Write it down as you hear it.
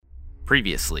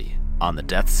Previously on the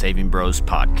Death Saving Bros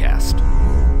podcast.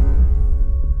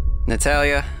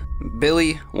 Natalia,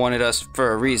 Billy wanted us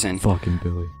for a reason. Fucking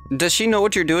Billy. Does she know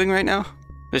what you're doing right now?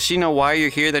 Does she know why you're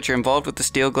here, that you're involved with the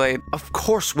Steel Glade? Of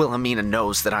course Wilhelmina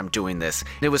knows that I'm doing this.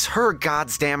 It was her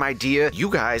goddamn idea you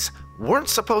guys weren't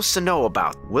supposed to know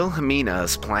about.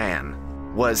 Wilhelmina's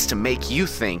plan was to make you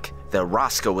think that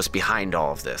Roscoe was behind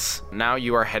all of this. Now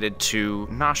you are headed to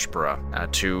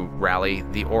Noshbra to rally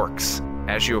the orcs.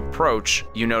 As you approach,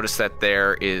 you notice that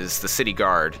there is the city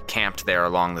guard camped there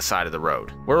along the side of the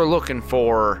road. We're looking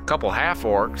for a couple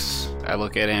half-orcs. I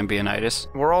look at Ambionitis.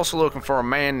 We're also looking for a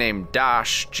man named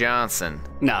Dosh Johnson.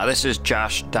 No, this is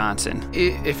Josh Donson.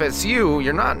 If it's you,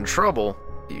 you're not in trouble.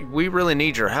 We really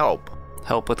need your help.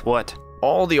 Help with what?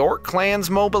 All the orc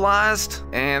clans mobilized,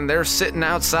 and they're sitting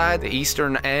outside the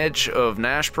eastern edge of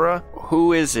Nashbra.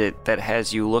 Who is it that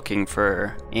has you looking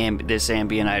for this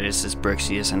Ambionitis, this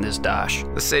Brixius, and this Dosh?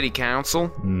 The city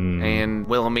council and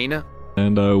Wilhelmina.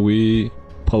 And we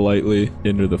politely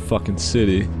enter the fucking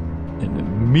city and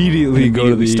immediately go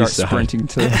to the start east side. sprinting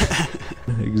to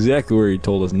Exactly where he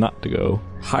told us not to go.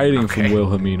 Hiding from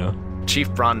Wilhelmina.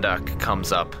 Chief Bronduck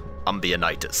comes up.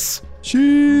 Ambionitis.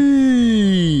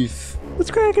 Chief!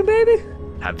 What's cracking, baby?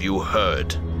 Have you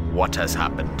heard what has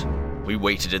happened? We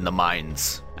waited in the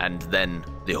mines, and then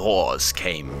the horrors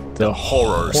came. The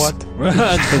horrors. What?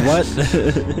 what?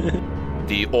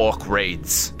 The orc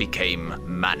raids became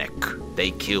manic.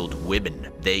 They killed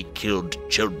women. They killed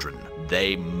children.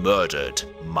 They murdered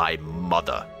my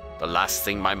mother. The last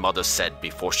thing my mother said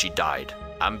before she died.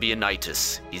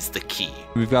 Ambionitis is the key.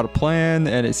 We've got a plan,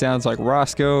 and it sounds like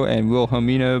Roscoe and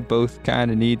Wilhelmina both kind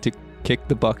of need to kick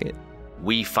the bucket.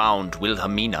 We found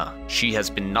Wilhelmina. She has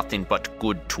been nothing but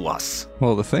good to us.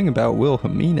 Well, the thing about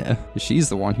Wilhelmina is she's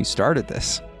the one who started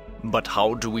this. But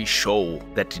how do we show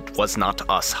that it was not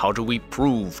us? How do we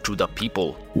prove to the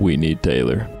people? We need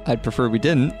Taylor. I'd prefer we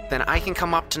didn't. Then I can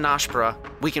come up to Noshbra.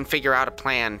 We can figure out a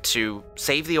plan to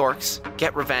save the orcs,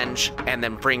 get revenge, and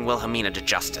then bring Wilhelmina to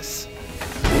justice.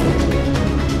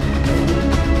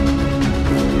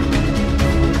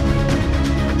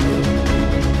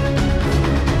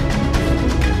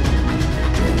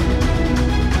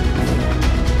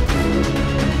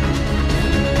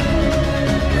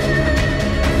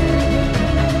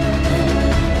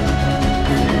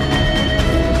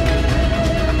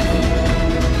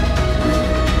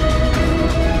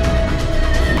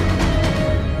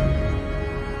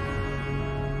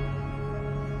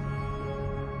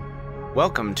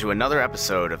 Welcome to another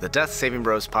episode of the Death Saving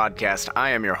Bros podcast.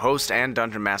 I am your host and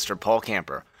Dungeon Master, Paul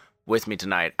Camper. With me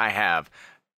tonight, I have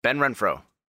Ben Renfro.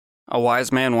 A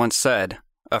wise man once said,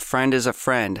 "A friend is a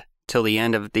friend till the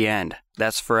end of the end.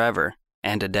 That's forever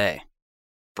and a day."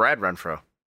 Brad Renfro.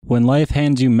 When life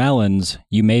hands you melons,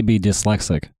 you may be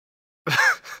dyslexic.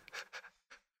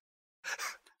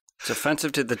 It's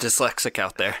offensive to the dyslexic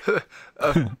out there.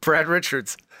 Brad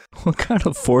Richards. What kind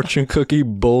of fortune cookie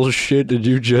bullshit did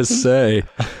you just say?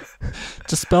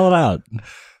 Just spell it out.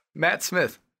 Matt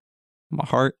Smith. My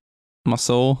heart, my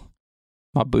soul,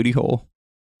 my booty hole.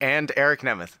 And Eric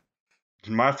Nemeth.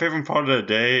 My favorite part of the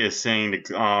day is seeing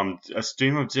a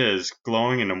stream of jizz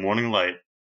glowing in the morning light.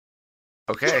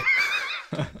 Okay.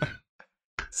 Does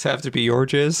it have to be your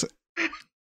jizz?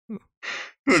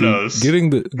 Who knows?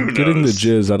 Getting the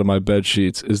jizz out of my bed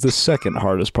sheets is the second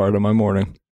hardest part of my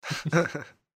morning.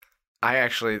 I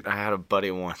had a buddy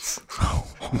once.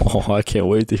 Oh, I can't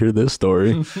wait to hear this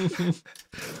story.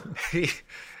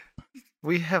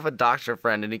 We have a doctor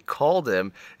friend, and he called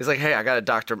him. He's like, "Hey, I got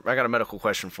a medical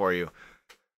question for you."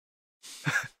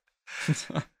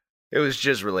 It was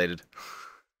jizz related.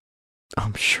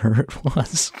 I'm sure it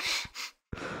was.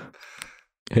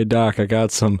 Hey, Doc, I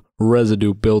got some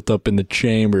residue built up in the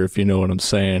chamber, if you know what I'm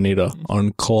saying. I need to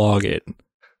unclog it.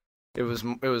 It was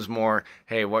more,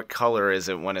 hey, what color is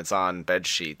it when it's on bed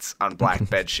sheets, on black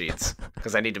bed sheets?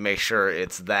 Because I need to make sure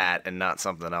it's that and not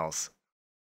something else.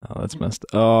 Oh, that's messed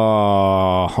up.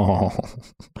 Oh,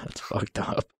 that's fucked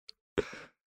up.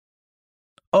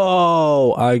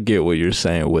 Oh, I get what you're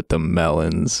saying with the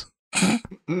melons.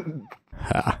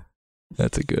 Ha,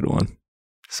 that's a good one.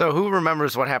 So who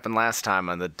remembers what happened last time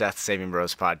on the Death Saving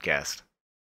Bros podcast?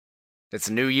 It's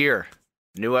a new year,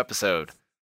 new episode.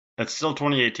 It's still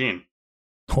 2018.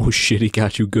 Oh shit, he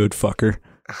got you good, fucker.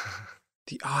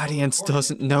 The audience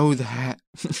doesn't know that.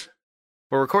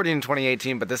 We're recording in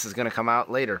 2018, but this is going to come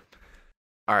out later.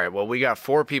 All right, well, we got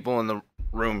 4 people in the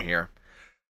room here.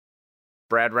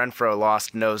 Brad Renfro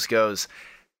lost Nose Goes,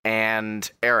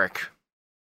 and Eric,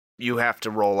 you have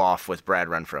to roll off with Brad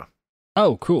Renfro.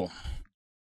 Oh, cool.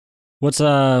 What's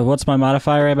my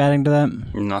modifier I'm adding to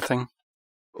that? Nothing.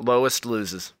 Lowest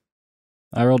loses.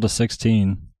 I rolled a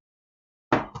 16.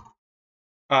 Oh,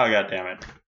 god damn it.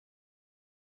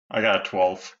 I got a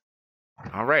 12.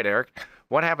 All right, Eric.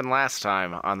 What happened last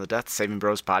time on the Death Saving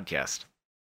Bros podcast?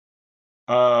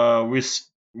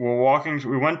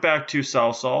 We went back to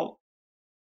South Salt.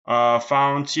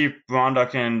 Found Chief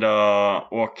Bronduck and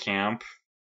Orc Camp.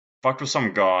 Fucked with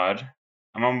some god.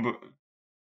 I remember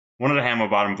one of the Hammer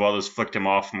Bottom brothers flicked him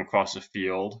off from across the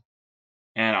field.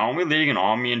 And aren't we leading an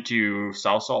army into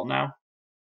South Salt now?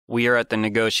 We are at the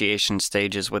negotiation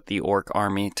stages with the Orc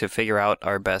army to figure out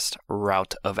our best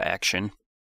route of action.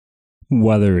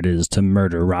 Whether it is to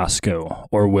murder Roscoe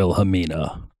or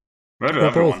Wilhelmina. Murder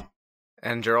everyone.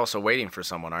 And you're also waiting for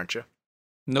someone, aren't you?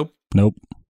 Nope. Nope.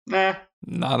 Nah.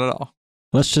 Not at all.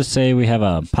 Let's just say we have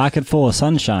a pocket full of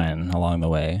sunshine along the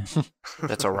way.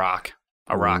 That's a rock.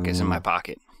 A rock is in my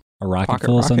pocket. A rocket Pocket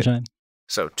full of rocket. sunshine?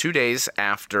 So 2 days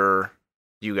after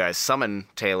you guys summon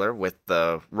Taylor with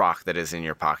the rock that is in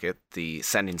your pocket, the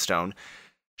sending stone,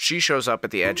 she shows up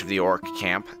at the edge of the orc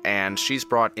camp, and she's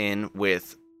brought in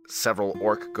with several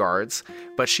orc guards,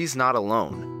 but she's not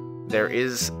alone. There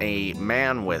is a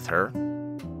man with her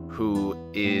who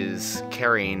is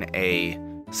carrying a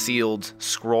sealed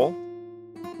scroll,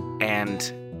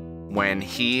 and when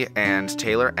he and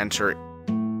Taylor enter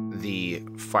the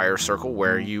fire circle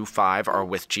where you 5 are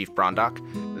with Chief Brondock,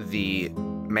 the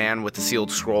man with the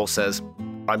sealed scroll says,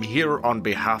 "I'm here on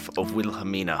behalf of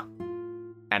Wilhelmina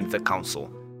and the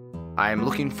council. I am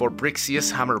looking for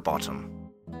Brixius Hammerbottom."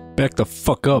 Back the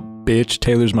fuck up, bitch.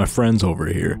 Taylor's my friends over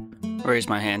here. Raise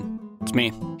my hand. It's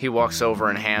me. He walks over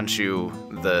and hands you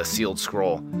the sealed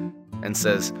scroll and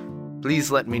says,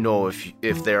 "Please let me know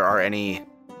if there are any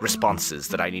responses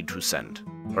that I need to send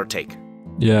or take."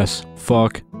 Yes,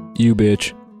 fuck you,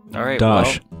 bitch. All right,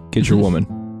 Dosh, get your woman.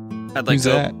 I'd like Who's to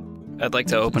that? I'd like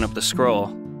to open up the scroll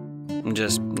and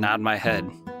just nod my head.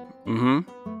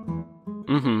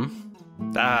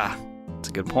 Ah, that's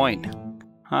a good point.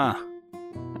 Huh.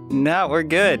 No, we're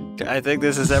good. I think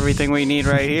this is everything we need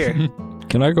right here.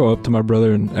 Can I go up to my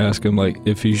brother and ask him, like,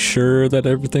 if he's sure that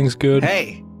everything's good?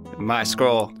 Hey, my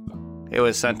scroll. It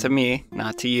was sent to me,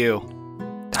 not to you.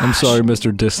 I'm Dosh, sorry,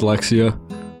 Mr. Dyslexia.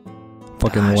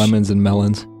 Fucking Dosh. lemons and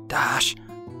melons. Dosh.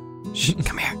 Shh,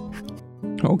 come here.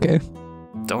 Okay.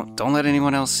 Don't let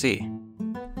anyone else see.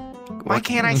 Why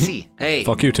can't I see? Hey,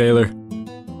 Fuck you, Taylor.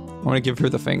 I want to give her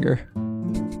the finger.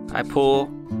 I pull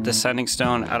the sending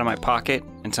stone out of my pocket,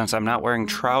 and since I'm not wearing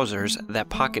trousers, that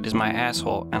pocket is my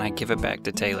asshole, and I give it back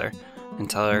to Taylor and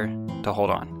tell her to hold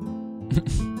on.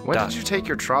 When Dosh. did you take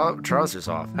your trousers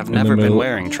off? I've In the never been middle-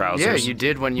 wearing trousers. Yeah, you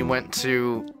did when you went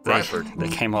to Bradford. They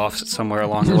came off somewhere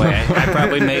along the way. I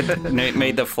probably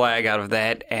made the flag out of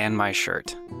that and my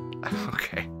shirt.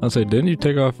 Okay. I'll say, didn't you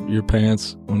take off your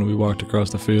pants when we walked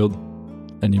across the field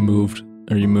and you moved,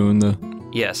 or you mooned the...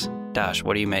 Yes. Dosh,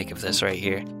 what do you make of this right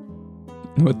here?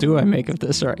 What do I make of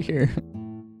this right here?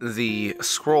 The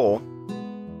scroll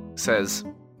says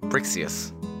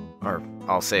Brixius, or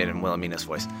I'll say it in Wilhelmina's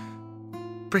voice.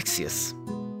 Brixius,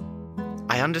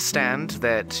 I understand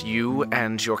that you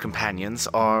and your companions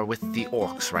are with the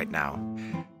orcs right now.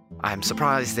 I'm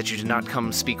surprised that you did not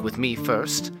come speak with me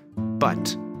first,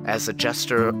 but as a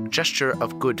gesture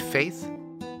of good faith,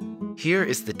 here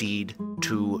is the deed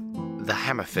to the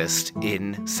Hammerfist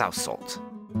in South Salt.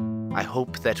 I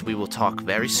hope that we will talk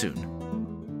very soon.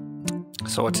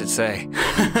 So what's it say?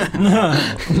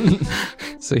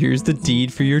 So here's the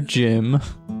deed for your gym.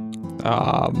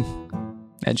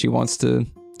 And she wants to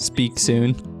speak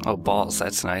soon. Oh, balls,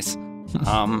 that's nice.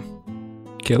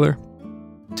 Killer?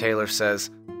 Taylor says,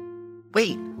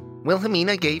 "Wait,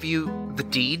 Wilhelmina gave you the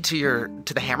deed to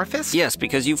the Hammerfist? Yes,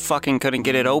 because you fucking couldn't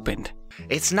get it opened.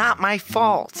 It's not my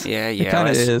fault. Yeah, It kind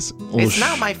of that's- is. It's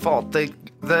not my fault.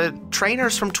 The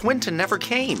trainers from Twinton never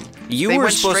came. You They were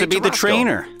went supposed to straight be the Roscoe.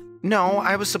 trainer. No,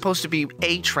 I was supposed to be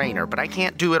a trainer, but I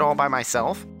can't do it all by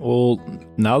myself. Well,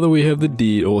 now that we have the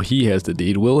deed, he has the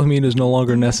deed, Wilhelmina is no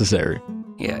longer necessary.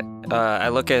 Yeah, I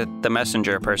look at the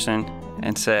messenger person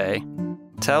and say,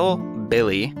 tell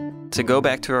Billy to go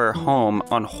back to her home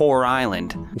on Whore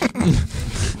Island.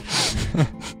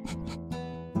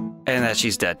 And that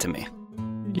she's dead to me.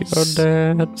 You're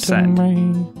dead to Send.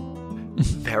 me.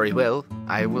 Very well.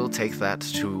 I will take that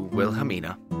to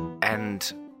Wilhelmina.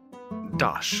 And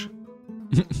Dosh.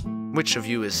 Which of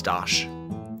you is Dosh?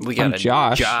 We I'm got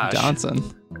Josh Josh. Johnson.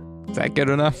 Is that good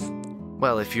enough?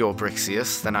 Well, if you're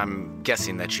Brixius, then I'm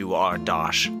guessing that you are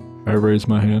Dosh. I raise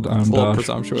my hand. I'm It's a little Dosh.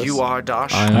 presumptuous. You are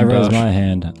Dosh? I am I raise Dosh. my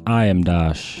hand. I am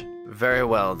Dosh. Very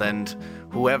well, then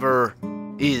whoever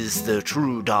is the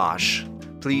true Dosh,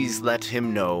 please let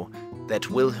him know that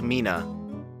Wilhelmina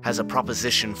has a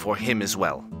proposition for him as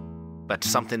well, but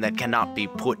something that cannot be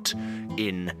put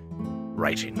in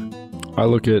writing. I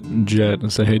look at Jet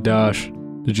and say, "Hey, Dash,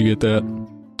 did you get that?"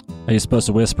 Are you supposed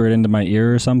to whisper it into my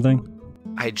ear or something?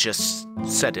 I just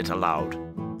said it aloud.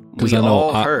 'Cause We I know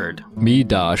all heard. Me,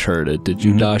 Dash, heard it. Did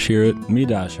you, Mhm. Dash, hear it? Me,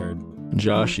 Dash heard.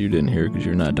 Josh, you didn't hear it because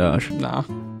you're not Dash. Nah.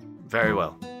 Very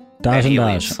well. Dash And and he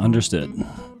Dash. leaves. Understood.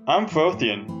 I'm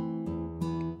Prothean.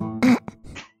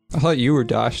 I thought you were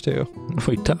Dash too.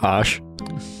 Wait, Dash?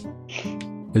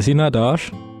 Is he not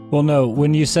Dash? Well, no,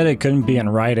 when you said it couldn't be in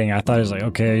writing, I thought it was like,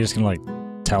 okay, you're just gonna, like,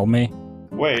 tell me.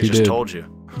 Wait, I He just did. told you.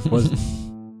 Was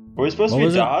were we supposed What to be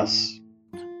was it? Das?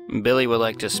 Billy would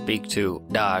like to speak to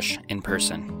Dash in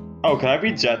person. Oh, can I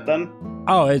be Jet then?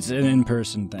 Oh, it's an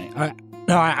in-person thing.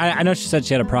 I know she said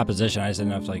she had a proposition. I just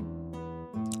didn't know if, like,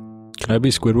 Can I be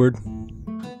Squidward?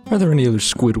 Are there any other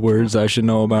Squidwards I should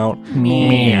know about?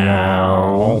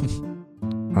 meow.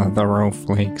 The roof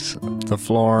leaks. The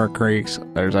floor creaks.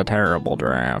 There's a terrible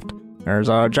draft. There's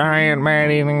a giant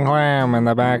man-eating clam in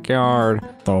the backyard.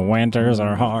 The winters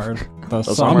are hard. The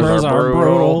summers summers are are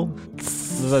brutal. brutal.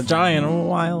 There's a giant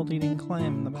wild-eating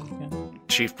clam in the backyard.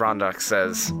 Chief Brondock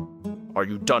says, "Are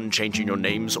you done changing your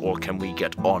names, or can we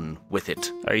get on with it?"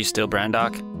 Are you still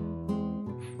Brandock?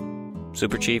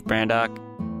 Super Chief Brandock?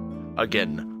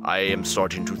 Again, I am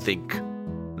starting to think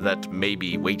that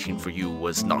maybe waiting for you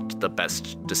was not the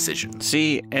best decision.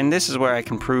 See, and this is where I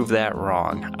can prove that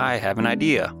wrong. I have an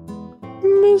idea.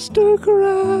 Mr.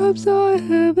 Krabs, I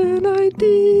have an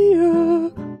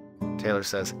idea. Taylor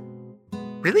says,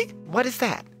 "Really? What is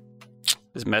that?"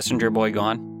 Is Messenger Boy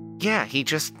gone? Yeah, he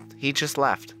just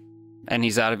left. And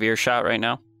he's out of earshot right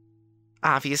now?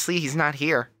 Obviously, he's not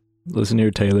here. Listen here,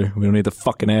 Taylor. We don't need the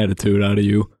fucking attitude out of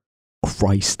you.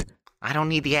 Christ. I don't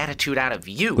need the attitude out of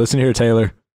you. Listen here,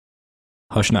 Taylor.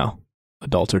 Hush now.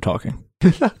 Adults are talking.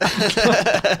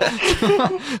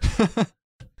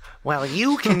 Well,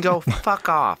 you can go fuck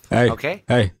off, Hey. okay?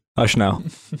 Hey, hush now.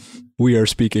 We are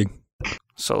speaking.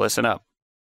 So listen up.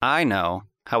 I know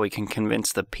how we can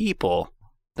convince the people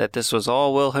that this was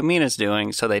all Wilhelmina's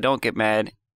doing so they don't get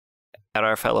mad at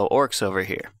our fellow orcs over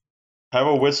here. Have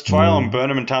a witch trial and burn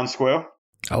him in town square?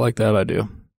 I like that idea.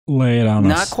 Lay it on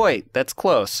Not us. quite. That's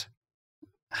close.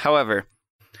 However,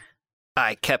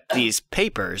 I kept these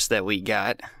papers that we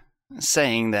got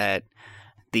saying that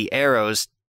the arrows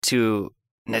to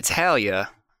Natalia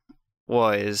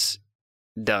was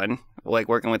done, like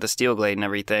working with the steel glade and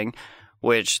everything,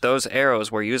 which those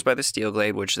arrows were used by the steel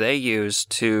glade, which they used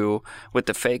to, with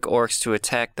the fake orcs, to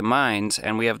attack the mines,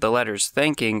 and we have the letters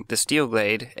thanking the steel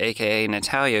glade, aka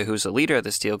Natalia, who's the leader of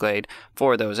the steel glade,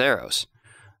 for those arrows.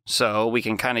 So we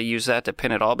can kind of use that to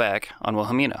pin it all back on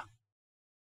Wilhelmina.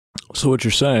 So what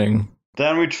you're saying,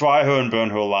 Then we try her and burn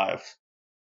her alive.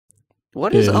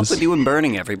 What is up Is- with you and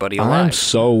burning everybody I'm alive?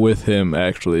 so with him,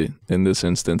 actually, in this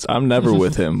instance. I'm never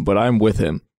with him, but I'm with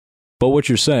him. But what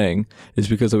you're saying is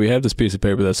because we have this piece of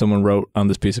paper that someone wrote on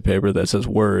this piece of paper that says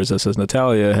words, that says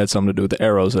Natalia had something to do with the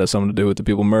arrows, that has something to do with the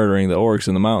people murdering the orcs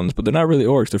in the mountains, but they're not really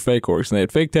orcs, they're fake orcs, and they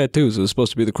had fake tattoos, so it was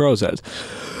supposed to be the crow's heads.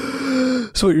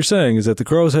 So what you're saying is that the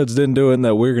crow's heads didn't do it, and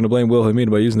that we're going to blame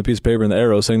Wilhelmina by using the piece of paper and the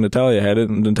arrow saying Natalia had it,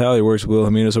 and Natalia works with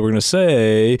Wilhelmina, so we're going to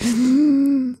say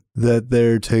that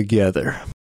they're together.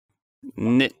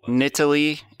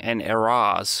 Nitaly and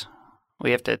Eraz.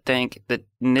 We have to thank the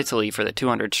Nitaly for the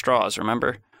 200 straws,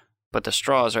 remember? But the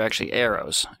straws are actually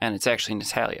arrows, and it's actually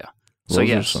Natalia. So Those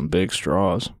are yes, some big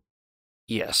straws.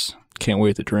 yes. Can't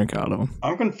wait to drink out of them.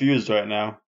 I'm confused right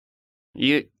now.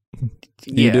 You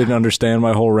You didn't understand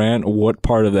my whole rant? What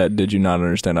part of that did you not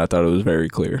understand? I thought it was very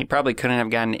clear. You probably couldn't have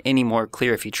gotten any more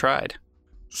clear if you tried.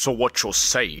 So what you're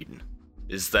saying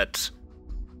is that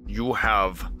you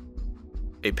have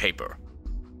a paper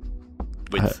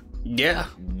with Yeah.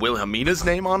 Wilhelmina's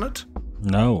name on it?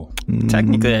 No.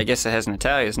 Technically, I guess it has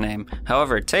Natalia's name.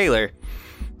 However, Taylor,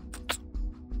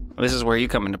 this is where you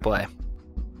come into play.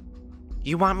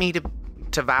 You want me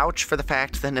to vouch for the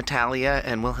fact that Natalia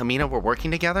and Wilhelmina were working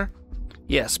together?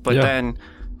 Yes, but Yeah. then...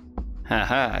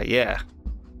 Haha, yeah.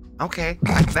 Okay,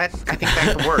 I think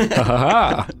that could work. Ha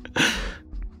ha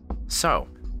So,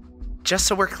 just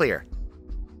so we're clear,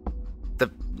 the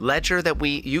ledger that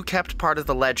you kept part of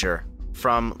the ledger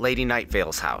from Lady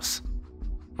Nightvale's house.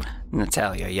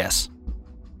 Natalia, yes.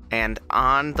 And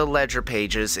on the ledger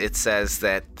pages, it says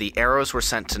that the arrows were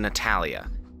sent to Natalia.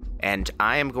 And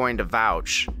I am going to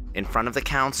vouch in front of the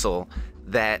council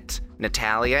that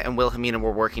Natalia and Wilhelmina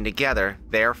were working together,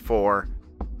 therefore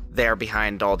they're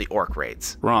behind all the orc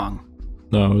raids. Wrong.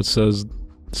 No, it says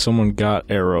someone got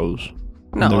arrows.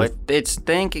 No, it's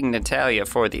thanking Natalia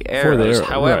for the arrows.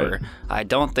 However, right. I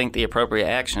don't think the appropriate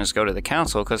action is to go to the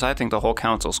council because I think the whole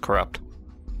council's corrupt.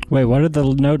 Wait, what did the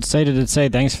note say? Did it say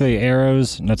thanks for the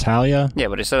arrows, Natalia? Yeah,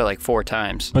 but it said it like 4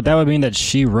 times. But that would mean that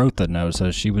she wrote the note, so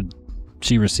she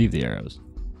received the arrows.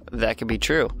 That could be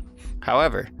true.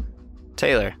 However,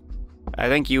 Taylor, I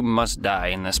think you must die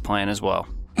in this plan as well.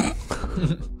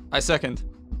 I second.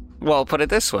 Well, put it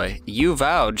this way. You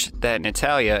vouched that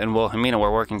Natalia and Wilhelmina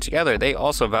were working together. They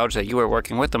also vouched that you were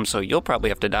working with them, so you'll probably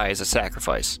have to die as a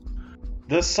sacrifice.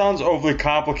 This sounds overly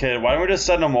complicated. Why don't we just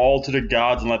send them all to the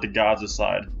gods and let the gods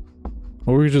decide?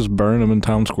 Or we could just burn them in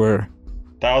town square.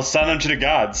 I'll send them to the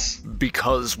gods.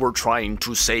 Because we're trying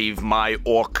to save my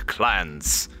orc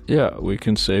clans. Yeah, we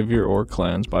can save your orc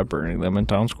clans by burning them in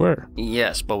town square.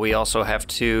 Yes, but we also have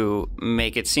to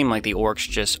make it seem like the orcs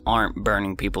just aren't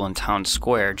burning people in town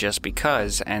square just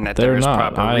because, and that there is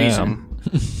proper reason.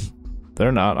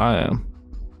 They're not, I am.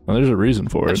 Well, there's a reason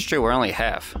for That's it. true, we're only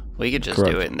half. We could just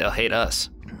Correct. do it and they'll hate us.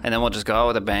 And then we'll just go out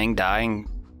with a bang, dying,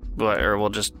 or we'll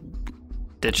just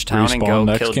ditch town and Respawn go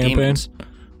next kill campaign? demons.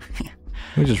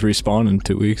 We just respawn in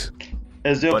 2 weeks.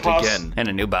 Is there But again, And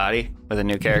a new body with a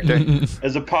new character.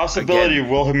 is a possibility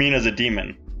Wilhelmina's a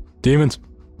demon? Demons.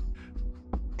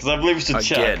 Because I believe it's a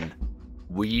check. again,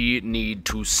 we need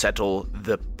to settle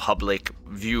the public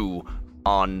view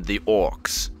on the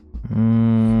orcs.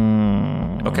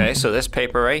 Okay, so this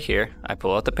paper right here, I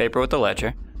pull out the paper with the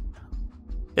ledger,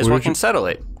 is Where what did can you- settle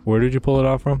it. Where did you pull it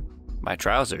out from? My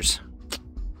trousers.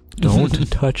 Don't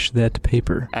touch that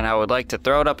paper. And I would like to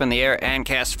throw it up in the air and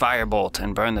cast Firebolt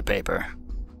and burn the paper.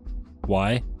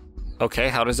 Why? Okay,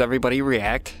 how does everybody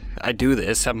react? I do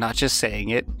this, I'm not just saying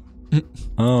it.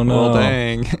 Oh no. Well,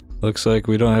 dang. Looks like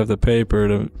we don't have the paper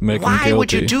to make them Why guilty.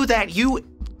 would you do that, you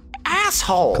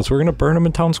asshole? Because we're going to burn them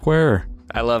in town square.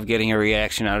 I love getting a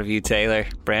reaction out of you, Taylor.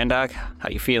 Brandok, how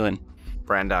you feeling?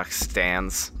 Brandok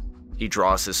stands, he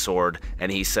draws his sword, and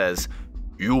he says,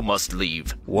 "You must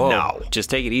leave Whoa, now." just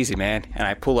take it easy, man. And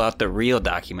I pull out the real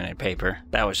documented paper.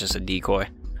 That was just a decoy.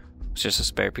 It's just a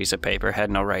spare piece of paper,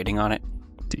 had no writing on it.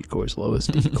 Decoys, Lois,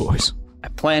 decoys. I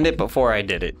planned it before I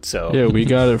did it, so... Yeah, we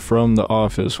got it from the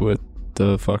office with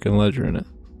the fucking ledger in it.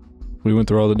 We went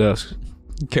through all the desks.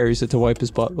 He carries it to wipe his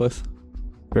butt with.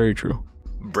 Very true.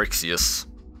 Brixius,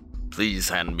 please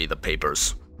hand me the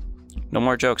papers. No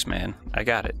more jokes, man. I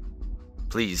got it.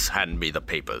 Please hand me the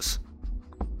papers.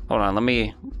 Hold on, let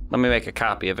me make a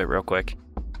copy of it real quick.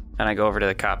 And I go over to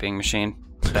the copying machine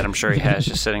that I'm sure he has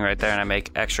just sitting right there, and I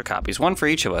make extra copies. One for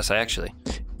each of us, actually.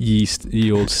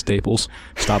 Ye old staples.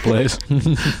 Stop plays.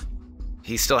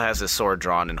 He still has his sword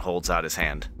drawn and holds out his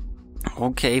hand.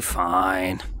 Okay,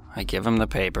 fine. I give him the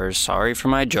papers. Sorry for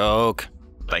my joke.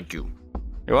 Thank you.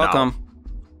 You're welcome.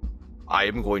 I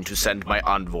am going to send my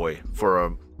envoy for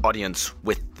an audience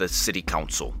with the city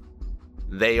council.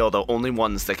 They are the only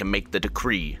ones that can make the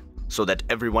decree so that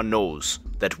everyone knows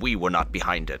that we were not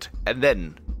behind it. And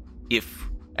then, if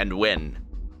and when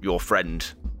your friend,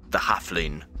 the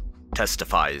halfling,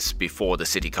 testifies before the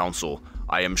city council,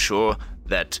 I am sure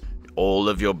that all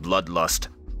of your bloodlust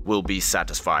will be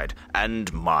satisfied,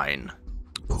 and mine.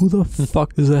 Who the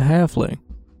fuck is a halfling?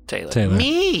 Taylor.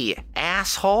 Me,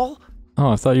 asshole!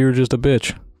 Oh, I thought you were just a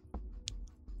bitch.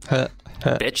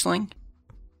 Bitchling?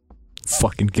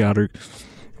 Fucking got her.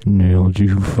 Nailed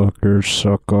you, fucker,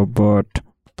 suck a butt.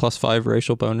 +5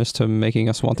 racial bonus to making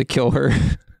us want to kill her.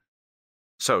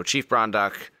 So Chief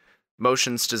Brondok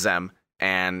motions to Zem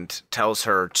and tells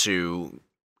her to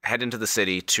head into the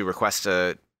city to request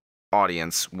a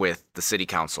audience with the city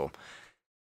council.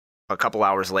 A couple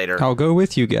hours later, I'll go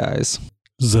with you guys.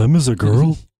 Zem is a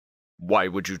girl? why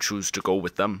would you choose to go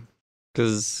with them?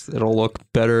 Because it'll look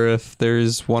better if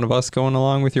there's one of us going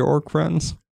along with your orc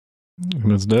friends.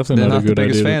 It's definitely They're not a not the good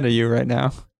biggest idea. fan of you right now.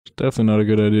 It's definitely not a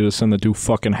good idea to send the 2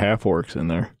 fucking half-orcs in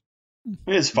there.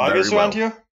 Is Fagus Very around well.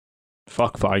 here?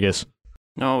 Fuck Figus.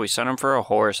 No, we sent him for a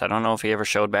horse. I don't know if he ever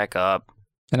showed back up.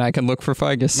 And I can look for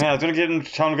Figus. Man, I was gonna get him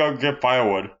to tell him to go get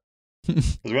firewood.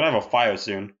 Because we're gonna have a fire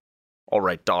soon. All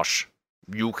right, Dosh,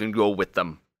 you can go with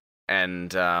them.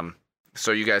 And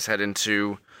so you guys head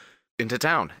into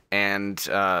town, and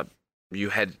you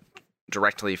head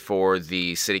directly for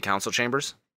the city council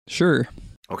chambers. Sure.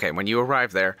 Okay, when you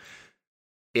arrive there,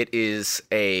 it is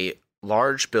a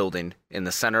large building in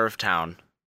the center of town,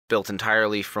 built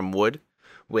entirely from wood,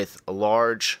 with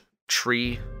large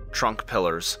tree trunk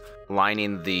pillars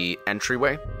lining the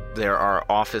entryway. There are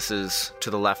offices to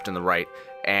the left and the right,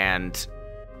 and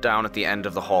down at the end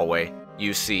of the hallway,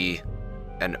 you see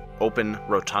an open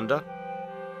rotunda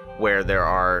where there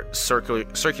are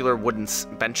circular wooden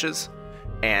benches,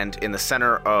 and in the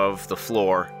center of the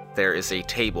floor there is a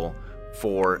table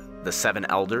for the 7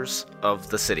 elders of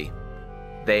the city.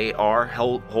 They are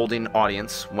holding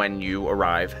audience when you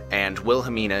arrive, and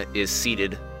Wilhelmina is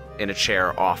seated in a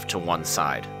chair off to one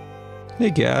side.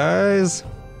 Hey guys,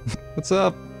 what's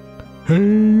up? Hey,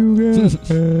 you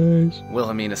guys.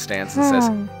 Wilhelmina stands and says,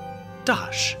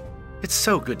 Dosh, it's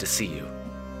so good to see you.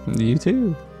 You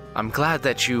too. I'm glad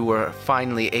that you were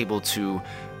finally able to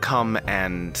come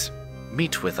and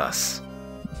meet with us.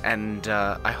 And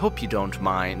I hope you don't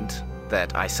mind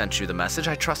that I sent you the message.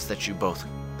 I trust that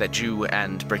you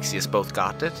and Brixius both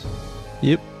got it.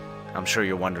 Yep. I'm sure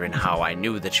you're wondering how I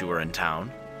knew that you were in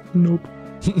town. Nope.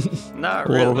 Not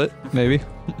A really. little bit, maybe.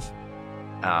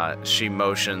 She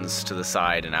motions to the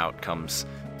side, and out comes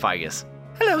Figus.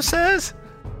 Hello, sirs.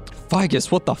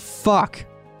 Figus, what the fuck?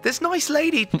 This nice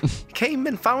lady came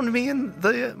and found me in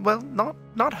the, well,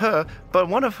 not her, but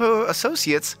one of her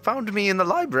associates found me in the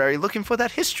library looking for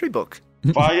that history book.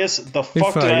 Fias, the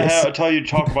fuck did I tell you to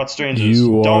talk about strangers?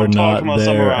 You Don't are talk not about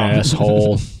someone there, around.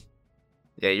 asshole.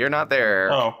 Yeah, you're not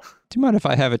there. Oh, Do you mind if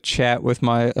I have a chat with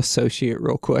my associate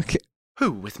real quick?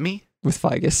 Who, with me? With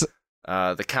Figus.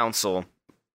 The council,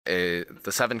 the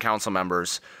 7 council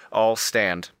members all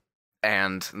stand,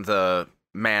 and the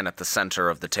man at the center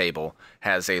of the table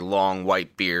has a long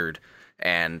white beard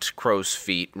and crow's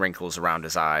feet wrinkles around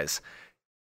his eyes.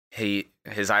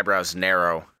 His eyebrows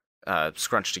narrow,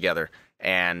 scrunched together,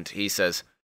 and he says,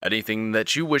 anything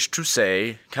that you wish to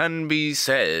say can be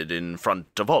said in front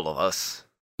of all of us.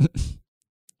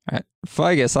 Alright.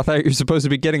 Figus, I thought you were supposed to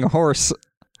be getting a horse.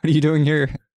 What are you doing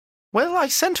here? Well, I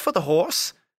sent for the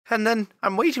horse, and then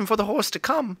I'm waiting for the horse to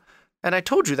come, and I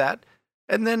told you that,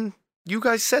 and then you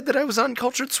guys said that I was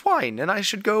uncultured swine, and I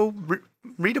should go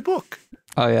read a book.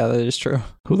 Oh yeah, that is true.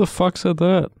 Who the fuck said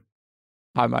that?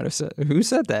 I might have said. Who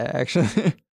said that,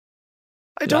 actually?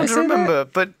 I Did don't I say remember,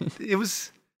 but it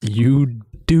was... You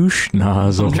douche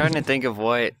nozzle. I'm trying to think of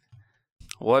what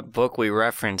book we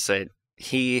referenced that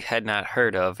he had not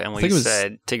heard of, and we think it was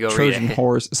said to go Trojan read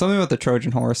horse. Something about the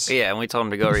Trojan horse. Yeah, and we told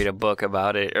him to go read a book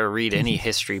about it, or read any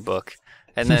history book.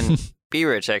 And then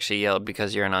B-Rich actually yelled,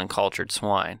 because you're an uncultured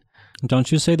swine.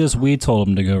 Don't you say this? We told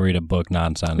him to go read a book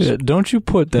nonsense. Yeah, don't you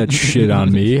put that shit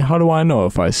on me. How do I know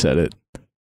if I said it?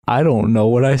 I don't know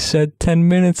what I said 10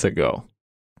 minutes ago.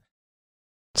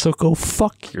 So go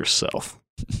fuck yourself.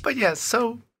 But yes,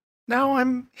 so now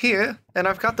I'm here, and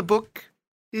I've got the book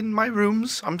in my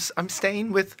rooms. I'm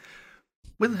staying with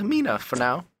Wilhelmina for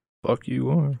now, Fuck you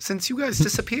are. since you guys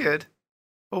disappeared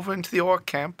over into the orc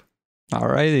camp.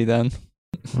 Alrighty then.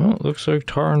 Well, it looks like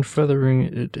tar and feathering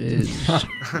it is.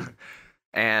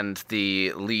 And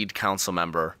the lead council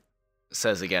member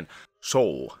says again,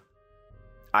 so,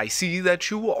 I see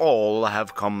that you all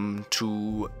have come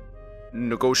to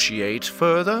negotiate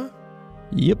further.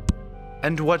 Yep.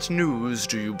 And what news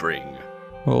do you bring?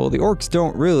 Well, the orcs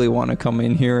don't really want to come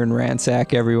in here and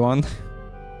ransack everyone.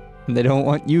 And they don't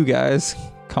want you guys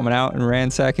coming out and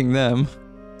ransacking them.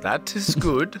 That is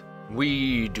good.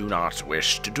 We do not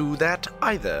wish to do that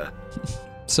either.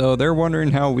 So they're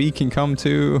wondering how we can come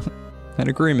to an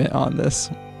agreement on this.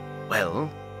 Well,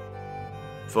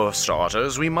 for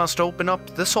starters, we must open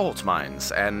up the salt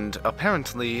mines, and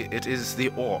apparently it is the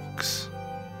orcs.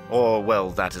 Or,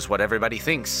 well, that is what everybody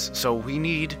thinks, so we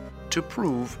need to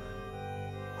prove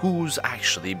who's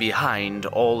actually behind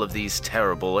all of these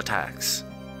terrible attacks.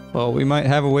 Well, we might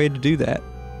have a way to do that.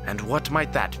 And what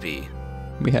might that be?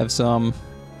 We have some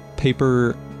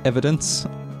paper evidence.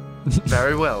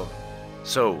 Very well.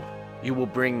 So, you will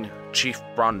bring Chief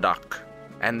Brondock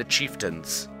and the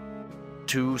chieftains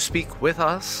to speak with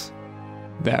us?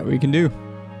 That we can do.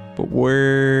 But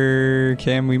where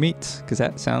can we meet? Because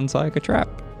that sounds like a trap.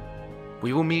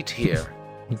 We will meet here.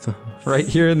 Right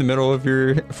here in the middle of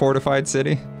your fortified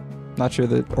city. Not sure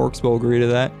the orcs will agree to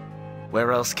that.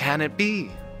 Where else can it be?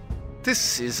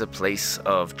 This is a place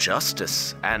of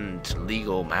justice and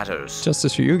legal matters.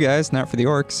 Justice for you guys, not for the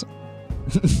orcs.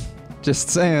 Just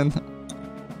saying.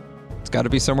 It's got to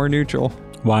be somewhere neutral.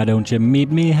 Why don't you meet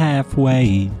me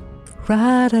halfway?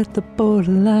 Right at the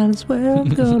borderline is where I'm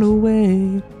gonna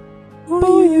wait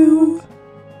for you.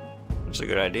 It's a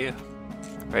good idea.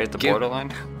 Right at the Give-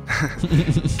 borderline.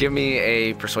 Give me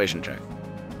a persuasion check.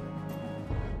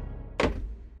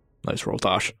 Nice roll,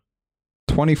 Tosh.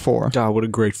 24. God, what a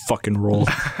great fucking roll.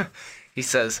 He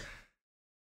says,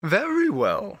 very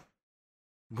well.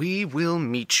 We will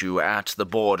meet you at the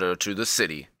border to the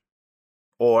city.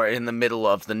 Or in the middle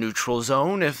of the neutral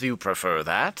zone, if you prefer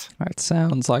that. That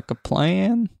sounds like a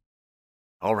plan.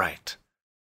 All right.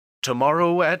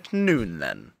 Tomorrow at noon,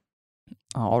 then.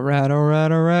 All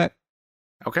right.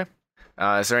 Okay.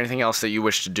 Is there anything else that you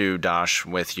wish to do, Dash,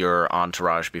 with your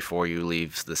entourage before you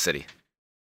leave the city?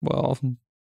 Well,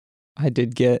 I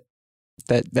did get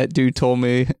that dude told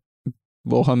me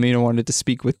Wilhelmina wanted to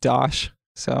speak with Dash,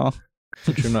 so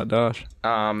But you're not Dash.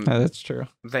 that's true.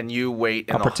 Then you wait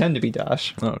in I'll pretend to be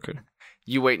Dash. Oh, okay.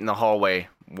 You wait in the hallway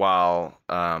while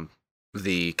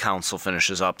the council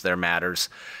finishes up their matters,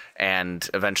 and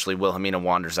eventually Wilhelmina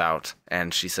wanders out,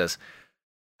 and she says,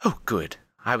 "Oh, good.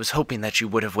 I was hoping that you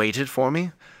would have waited for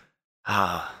me.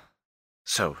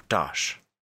 So, Dash,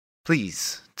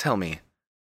 please tell me.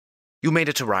 You made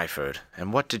it to Ryford,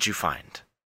 and what did you find?"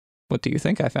 What do you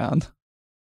think I found?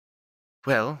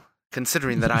 Well,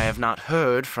 considering that I have not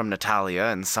heard from Natalia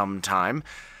in some time,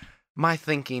 my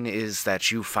thinking is that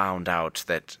you found out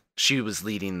that she was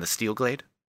leading the Steelglade.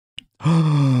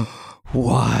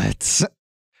 What?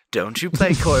 Don't you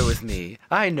play coy with me.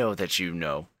 I know that you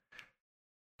know.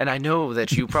 And I know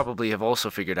that you probably have also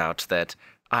figured out that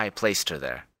I placed her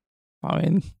there. I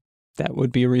mean, that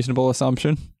would be a reasonable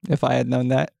assumption if I had known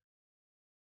that.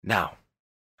 Now,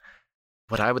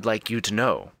 what I would like you to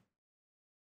know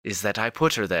is that I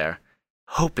put her there,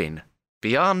 hoping,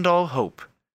 beyond all hope,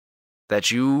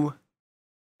 that you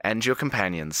and your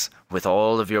companions, with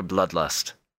all of your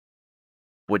bloodlust,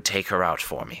 would take her out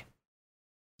for me.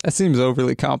 That seems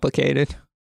overly complicated.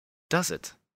 Does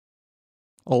it?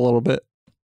 A little bit.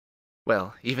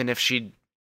 Well, even if she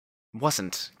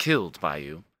wasn't killed by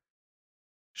you,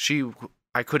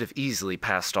 I could have easily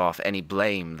passed off any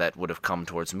blame that would have come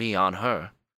towards me on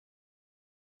her.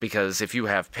 Because if you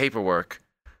have paperwork,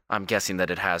 I'm guessing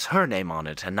that it has her name on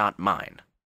it and not mine.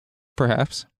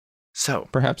 Perhaps. So,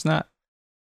 Perhaps not.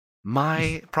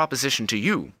 my proposition to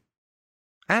you,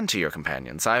 and to your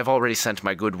companions, I have already sent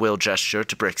my goodwill gesture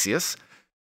to Brixius.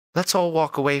 Let's all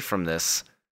walk away from this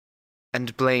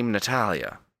and blame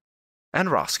Natalia. And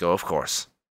Roscoe, of course.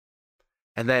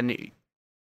 And then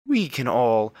we can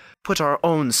all put our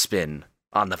own spin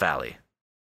on the valley.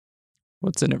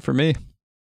 What's in it for me?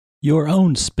 Your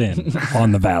own spin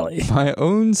on the valley. My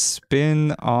own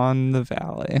spin on the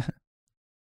valley.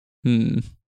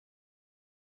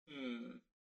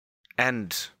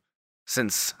 And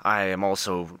since I am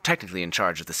also technically in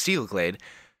charge of the Steelglade,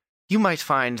 you might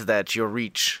find that your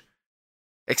reach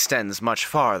extends much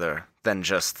farther than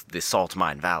just the Salt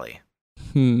Mine Valley.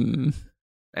 And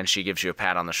she gives you a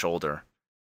pat on the shoulder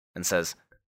and says,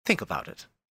 "Think about it.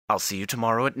 I'll see you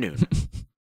tomorrow at noon."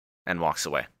 And walks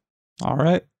away. All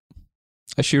right.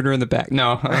 I shoot her in the back.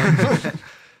 No.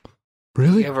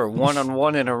 Really? We have her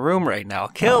one-on-one in a room right now.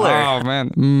 Kill her. Oh,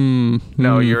 man.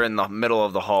 No, you're in the middle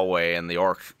of the hallway, and the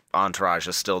orc entourage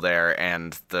is still there,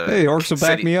 and the Hey, orcs will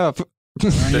back me up. The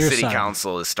your city side.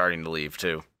 council is starting to leave,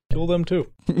 too. Kill them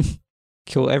too.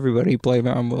 Kill everybody, blame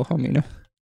it on Wilhelmina.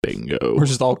 Bingo. We're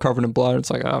just all covered in blood. It's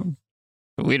like,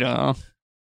 we don't know.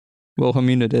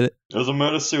 Wilhelmina did it. It was a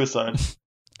murder-suicide.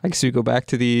 I guess we go back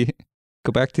to the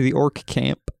orc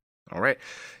camp. All right.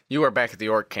 You are back at the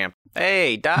orc camp.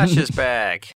 Hey, Dash is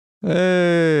back.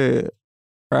 Hey.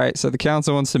 All right, so the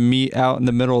council wants to meet out in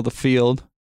the middle of the field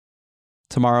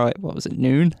tomorrow at, what was it,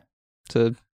 noon?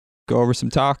 To go over some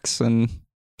talks and...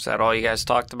 Is that all you guys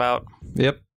talked about?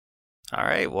 Yep. All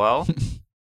right, well,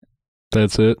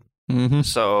 That's it. Mm-hmm.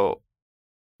 so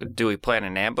do we plan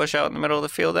an ambush out in the middle of the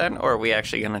field then? Or are we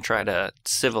actually going to try to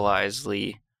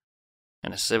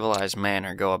in a civilized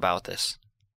manner, go about this?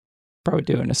 Probably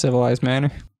do it in a civilized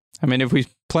manner. I mean, if we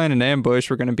plan an ambush,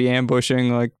 we're going to be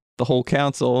ambushing, like, the whole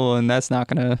council, and that's not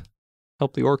going to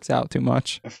help the orcs out too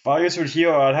much. If Figus were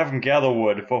here, I'd have him gather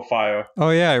wood for fire.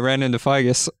 Oh, yeah, I ran into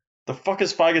Figus. The fuck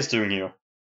is Figus doing here?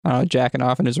 I don't know, jacking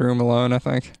off in his room alone, I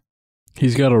think.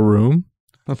 He's got a room?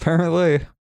 Apparently.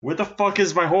 Where the fuck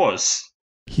is my horse?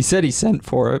 He said he sent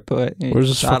for it, but Where's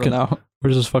his I don't know.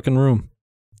 Where's his fucking room?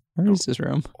 Where is his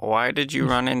room? Why did you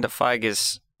run into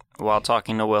Figus while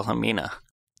talking to Wilhelmina?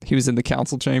 He was in the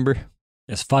council chamber.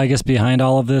 Is Figus behind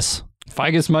all of this?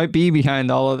 Figus might be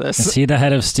behind all of Is this. he the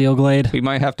head of Steelglade? We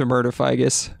might have to murder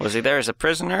Figus. Was he there as a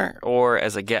prisoner or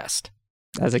as a guest?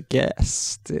 As a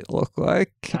guest, it looked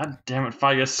like. God damn it,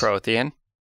 Figus. Prothean,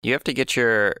 you have to get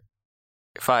your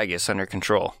Figus under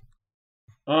control.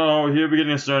 Oh, he'll be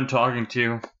getting a stern talking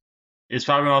to. He's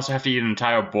probably gonna also have to eat an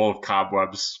entire bowl of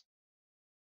cobwebs.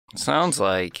 Sounds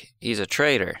like he's a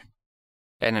traitor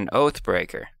and an oath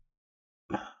breaker.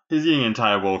 He's eating an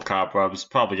entire bowl of cobwebs,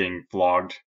 probably getting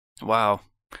flogged. Wow.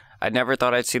 I never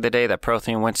thought I'd see the day that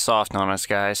Prothean went soft on us,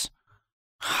 guys.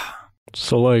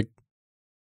 So, like,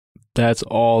 that's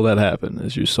all that happened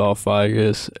is you saw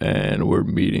Figus and we're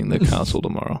meeting the council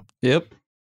tomorrow. Yep.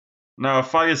 Now,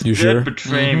 if Figus You did sure?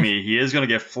 betray me, he is gonna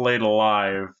get flayed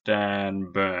alive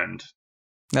and burned.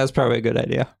 That's probably a good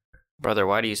idea. Brother,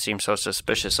 why do you seem so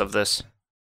suspicious of this?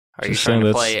 Are you Just trying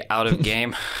to saying play out of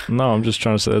game? No, I'm just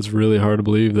trying to say that's really hard to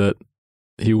believe that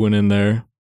he went in there.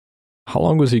 How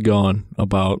long was he gone?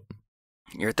 About?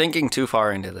 You're thinking too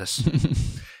far into this.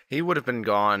 He would have been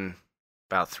gone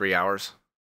about 3 hours.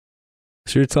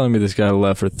 So you're telling me this guy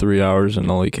left for 3 hours and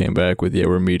only came back with, yeah,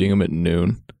 we're meeting him at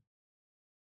noon?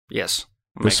 Yes.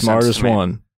 The Makes sense smartest to me.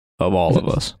 one of all of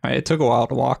us. It took a while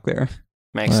to walk there.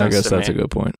 Makes I sense guess to that's me. a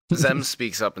good point. Zem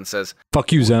speaks up and says,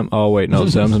 Fuck you, Zem. Oh, wait, no,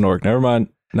 Zem's an orc. Never mind.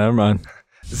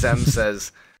 Zem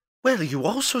says, well, you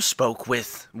also spoke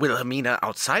with Wilhelmina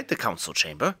outside the council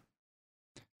chamber.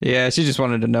 Yeah, she just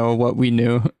wanted to know what we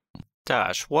knew.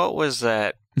 Gosh, what was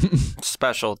that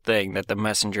special thing that the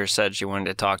messenger said she wanted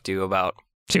to talk to you about?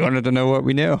 She wanted to know what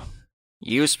we knew.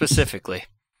 You specifically.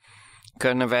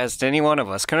 Couldn't have asked any one of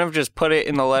us. Couldn't have just put it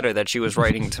in the letter that she was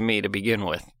writing to me to begin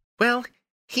with. Well,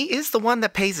 he is the one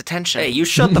that pays attention. Hey, you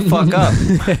shut the fuck up.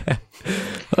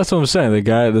 That's what I'm saying. The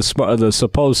guy, the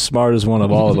supposed smartest one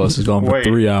of all of us is gone for Wait.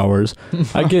 3 hours.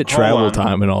 I get travel Hold on.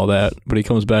 time and all that, but he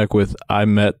comes back with, I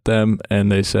met them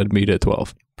and they said meet at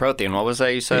 12. Prothean, what was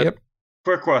that you said? Yep.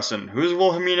 Quick question. Who's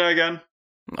Wilhelmina again?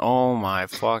 Oh my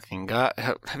fucking god.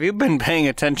 Have you been paying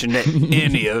attention to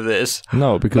any of this?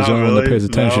 No, because Not the only one that really, pays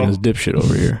attention no. is dipshit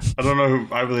over here.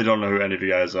 I really don't know who any of you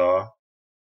guys are.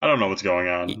 I don't know what's going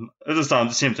on.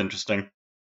 It seems interesting.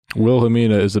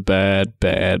 Wilhelmina is a bad,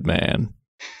 bad man.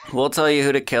 We'll tell you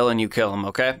who to kill and you kill him,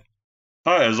 okay?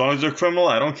 Alright, as long as they're criminal,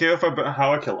 I don't care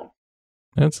how I kill them.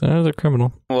 That's a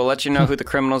criminal. We'll let you know who the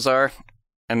criminals are,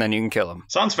 and then you can kill them.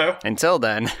 Sounds fair. Until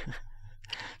then,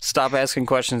 stop asking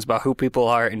questions about who people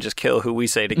are and just kill who we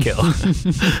say to kill.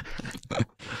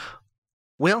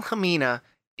 Wilhelmina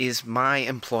is my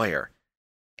employer,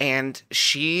 and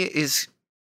she is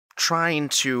trying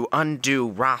to undo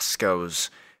Roscoe's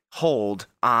hold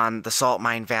on the Salt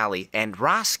Mine Valley, and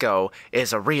Roscoe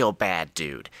is a real bad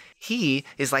dude. He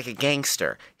is like a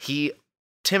gangster. He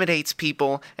intimidates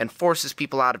people and forces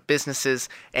people out of businesses,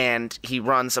 and he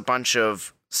runs a bunch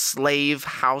of slave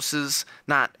houses,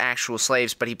 not actual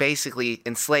slaves, but he basically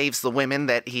enslaves the women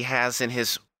that he has in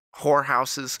his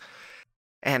whorehouses.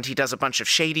 And he does a bunch of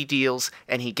shady deals,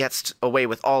 and he gets away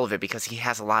with all of it because he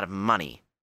has a lot of money.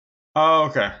 Oh,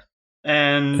 okay.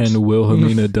 And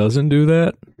Wilhelmina doesn't do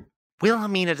that?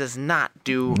 Wilhelmina does not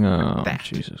do Oh, that.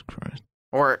 Jesus Christ.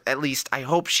 Or at least, I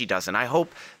hope she doesn't. I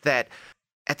hope that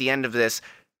at the end of this,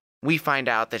 we find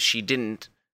out that she didn't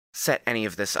set any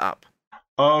of this up.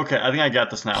 oh, okay, I think I got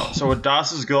this now. So what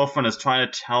Das's girlfriend is trying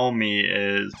to tell me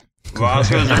is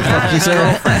Roscoe's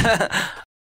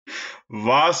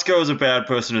Roscoe's a bad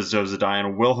person who deserves to die,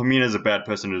 and Wilhelmina's a bad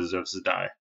person who deserves to die.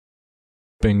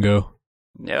 Bingo.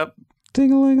 Yep.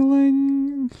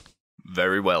 Ding-a-ling-a-ling.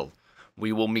 Very well.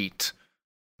 We will meet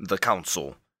the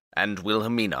council and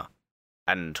Wilhelmina,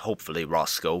 and hopefully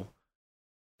Roscoe,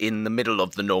 in the middle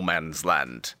of the no man's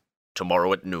land,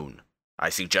 tomorrow at noon. I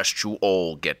suggest you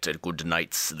all get a good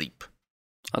night's sleep.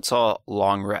 Let's all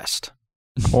long rest.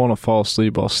 I want to fall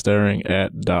asleep while staring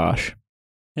at Dash.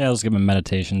 Yeah, let's get my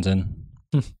meditations in.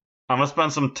 I'm gonna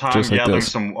spend some time Just like gathering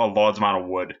this. a large amount of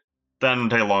wood. Then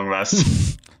take a long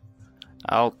rest.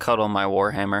 I'll cuddle my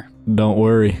warhammer. Don't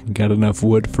worry, got enough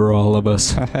wood for all of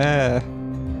us. Haha.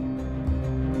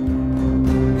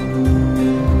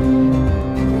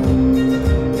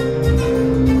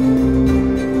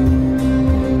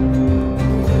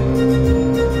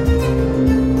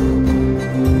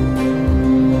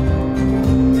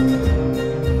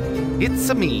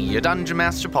 It's me, your Dungeon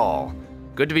Master Paul.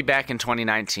 Good to be back in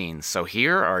 2019, so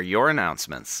here are your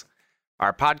announcements.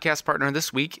 Our podcast partner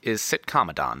this week is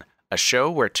Sitcomadon, a show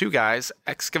where two guys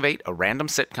excavate a random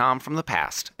sitcom from the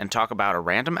past and talk about a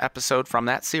random episode from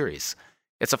that series.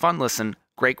 It's a fun listen,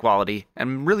 great quality,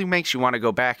 and really makes you want to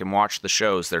go back and watch the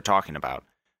shows they're talking about.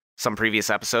 Some previous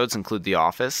episodes include The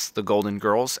Office, The Golden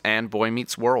Girls, and Boy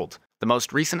Meets World. The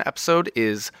most recent episode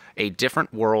is A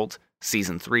Different World,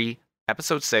 Season 3,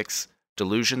 Episode 6,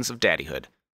 Delusions of Daddyhood.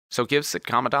 So give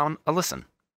Sitcomadon a listen.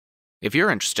 If you're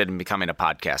interested in becoming a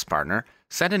podcast partner,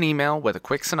 send an email with a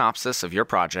quick synopsis of your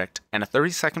project and a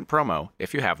 30-second promo,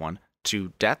 if you have one,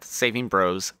 to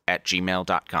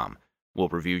deathsavingbros@gmail.com. We'll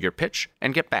review your pitch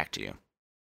and get back to you.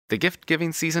 The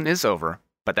gift-giving season is over,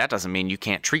 but that doesn't mean you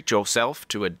can't treat yourself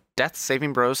to a Death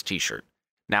Saving Bros t-shirt.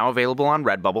 Now available on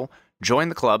Redbubble, join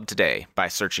the club today by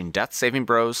searching Death Saving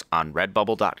Bros on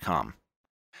redbubble.com.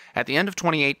 At the end of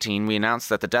 2018, we announced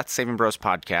that the Death Saving Bros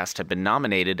podcast had been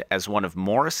nominated as one of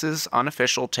Morris's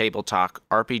unofficial Table Talk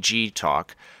RPG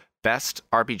Talk Best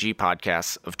RPG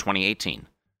Podcasts of 2018.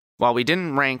 While we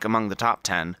didn't rank among the top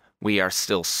 10, we are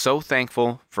still so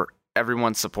thankful for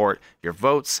everyone's support, your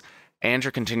votes, and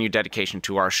your continued dedication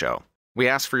to our show. We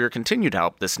ask for your continued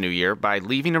help this new year by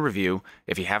leaving a review,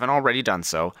 if you haven't already done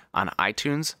so, on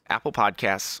iTunes, Apple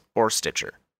Podcasts, or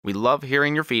Stitcher. We love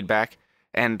hearing your feedback,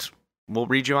 and we'll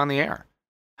read you on the air.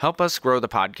 Help us grow the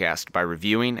podcast by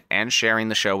reviewing and sharing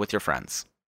the show with your friends.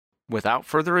 Without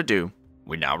further ado,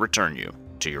 we now return you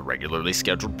to your regularly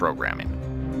scheduled programming.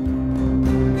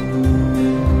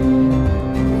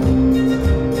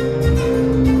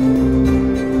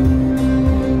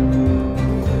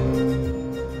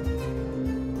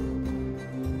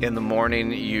 In the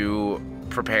morning, you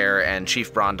prepare, and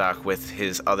Chief Brondock with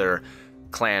his other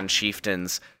clan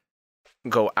chieftains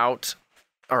go out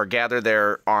or gather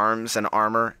their arms and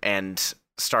armor and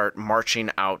start marching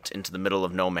out into the middle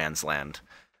of no man's land.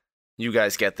 You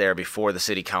guys get there before the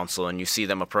city council, and you see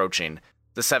them approaching.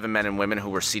 The 7 men and women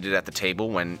who were seated at the table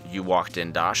when you walked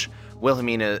in, Dosh.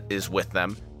 Wilhelmina is with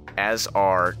them, as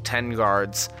are 10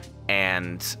 guards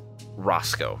and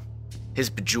Roscoe. His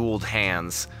bejeweled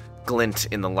hands glint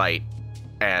in the light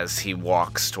as he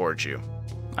walks towards you.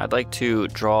 I'd like to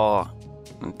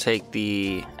take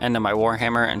the end of my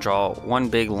warhammer and draw one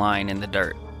big line in the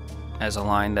dirt as a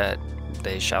line that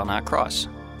they shall not cross.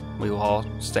 We will all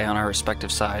stay on our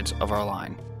respective sides of our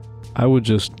line. I would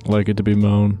just like it to be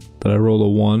known that I rolled a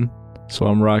 1, so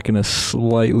I'm rocking a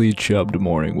slightly chubbed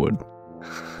Morningwood.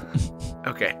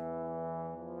 Okay.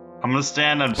 I'm gonna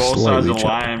stand on both sides of the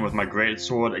line with my great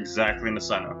sword exactly in the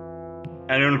center.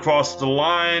 Anyone across the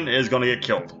line is gonna get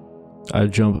killed. I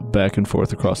jump back and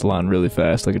forth across the line really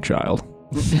fast like a child.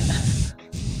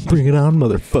 Bring it on,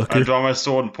 motherfucker. I draw my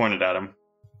sword and point it at him.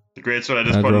 The great sword I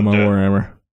just I put draw in my the dirt.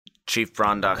 warhammer. Chief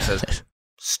Brondock says,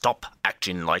 "Stop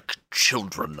acting like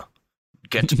children.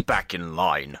 Get back in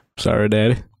line." Sorry,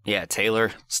 Daddy. Yeah,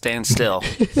 Taylor, stand still.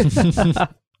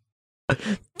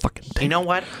 Fucking You know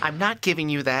what? I'm not giving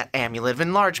you that amulet of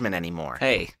enlargement anymore.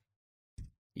 Hey,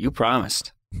 you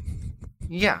promised.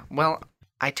 Yeah, well,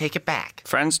 I take it back.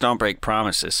 Friends don't break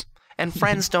promises. And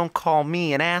friends don't call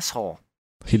me an asshole.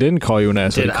 He didn't call you an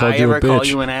asshole. Did He called I you ever a bitch. call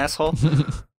you an asshole?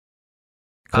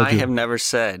 Called I you- have never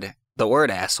said the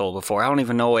word asshole before. I don't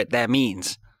even know what that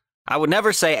means. I would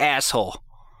never say asshole.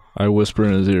 I whisper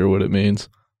in his ear what it means.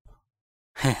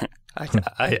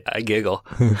 I giggle.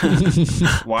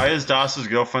 Why is Das's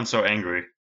girlfriend so angry?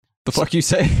 The fuck you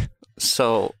say?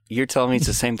 So you're telling me it's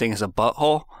the same thing as a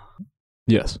butthole?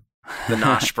 Yes. The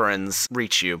Noshburans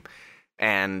reach you,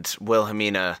 and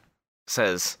Wilhelmina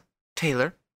says,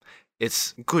 "Taylor,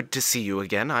 it's good to see you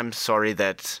again. I'm sorry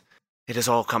that it has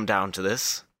all come down to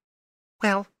this."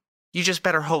 "Well, you just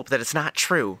better hope that it's not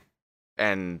true."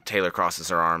 And Taylor crosses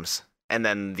her arms. And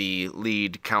then the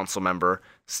lead council member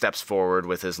steps forward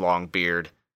with his long beard,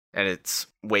 and it's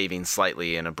waving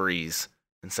slightly in a breeze,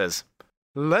 and says,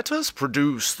 "Let us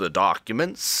produce the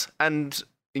documents and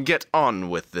get on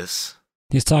with this.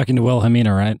 He's talking to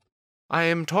Wilhelmina, right? I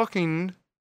am talking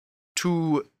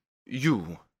to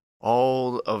you,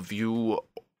 all of you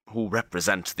who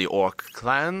represent the Orc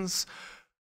clans.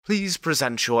 Please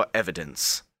present your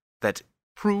evidence that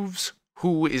proves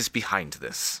who is behind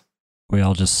this." We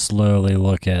all just slowly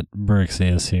look at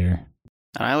Brixius here.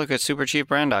 And I look at Super Chief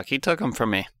Brondock. He took them from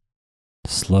me.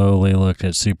 Slowly look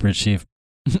at Super Chief.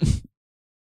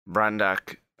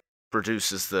 Brondock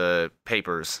produces the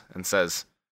papers and says,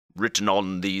 "Written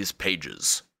on these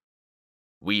pages,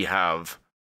 we have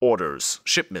orders,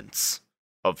 shipments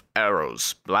of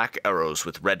arrows, black arrows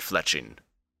with red fletching,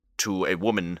 to a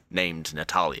woman named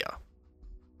Natalia,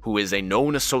 who is a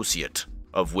known associate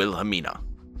of Wilhelmina."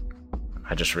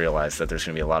 I just realized that there's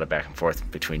going to be a lot of back and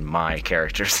forth between my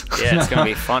characters. Yeah, it's going to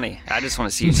be funny. I just want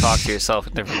to see you talk to yourself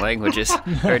in different languages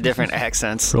or different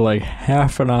accents. For like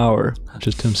half an hour,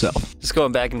 just himself. Just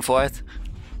going back and forth.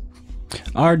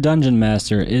 Our dungeon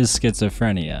master is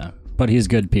schizophrenia, but he's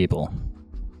good people.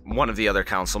 One of the other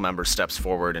council members steps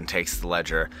forward and takes the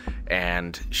ledger,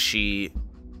 and she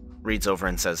reads over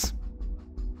and says,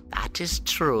 "That is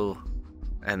true."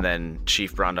 And then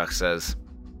Chief Brondock says,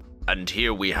 "And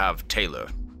here we have Taylor,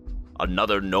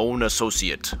 another known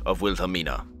associate of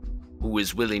Wilhelmina, who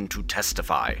is willing to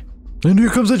testify." And here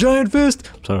comes a giant fist.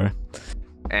 Sorry.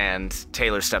 And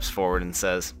Taylor steps forward and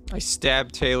says, I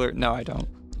stab Taylor. No, I don't.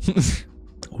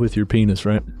 With your penis,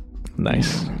 right?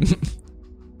 Nice.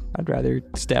 I'd rather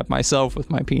stab myself with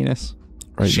my penis.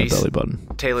 Right in the She's- belly button.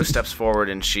 Taylor steps forward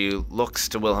and she looks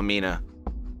to Wilhelmina,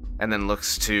 and then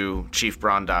looks to Chief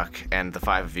Brondock and the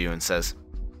 5 of you and says,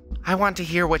 "I want to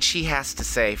hear what she has to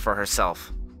say for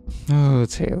herself." Oh,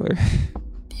 Taylor.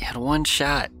 You had one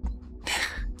shot.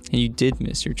 You did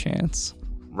miss your chance.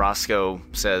 Roscoe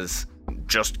says,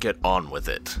 "Just get on with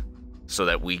it. so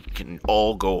that we can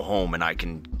all go home and I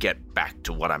can get back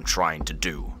to what I'm trying to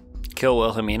do. Kill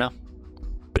Wilhelmina.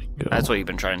 Bingo. That's what you've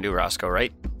been trying to do, Roscoe,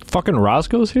 right? Fucking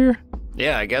Roscoe's here?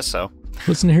 Yeah, I guess so.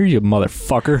 Listen here, you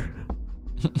motherfucker.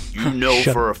 You know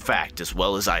Shut for a fact, as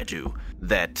well as I do,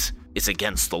 that it's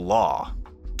against the law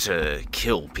to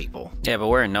kill people. Yeah, but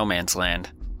we're in no man's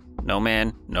land. No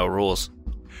man, no rules.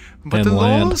 But And the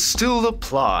land. laws still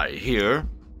apply here.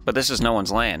 But this is no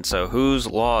one's land, so whose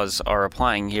laws are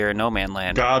applying here in no man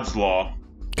land? God's law.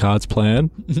 God's plan?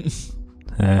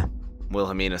 Eh.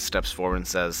 Wilhelmina steps forward and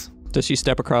says, Does she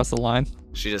step across the line?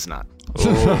 she does not.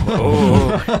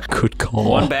 Good call.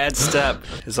 One bad step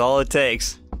is all it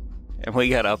takes. And we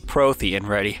got a Prothean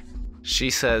ready.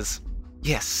 She says,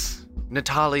 yes,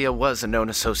 Natalia was a known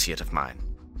associate of mine.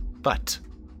 But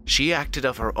she acted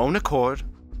of her own accord.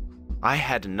 I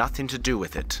had nothing to do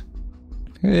with it.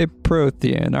 Hey,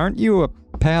 Prothean, aren't you a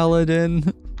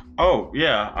paladin? Oh,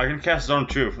 yeah, I can cast Zone of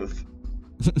Truth.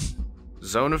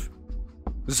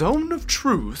 Zone of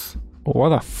Truth? Why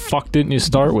the fuck didn't you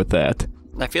start with that?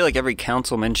 I feel like every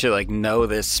councilman should like know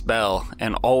this spell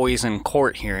and always in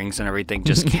court hearings and everything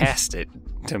just cast it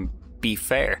to be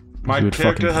fair. My You would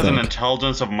character fucking has an think.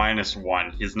 intelligence of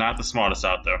 -1. He's not the smartest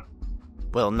out there.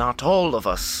 Well, not all of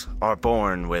us are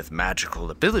born with magical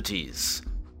abilities,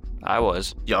 I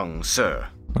was. young sir.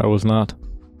 I was not.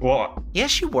 Well,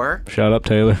 Yes, you were. Shut up,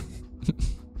 Taylor.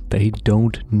 They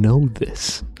don't know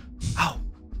this. Oh,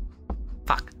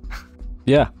 fuck.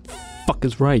 Yeah, fuck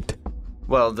is right.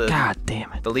 Well, the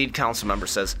damn it. the lead council member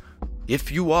says,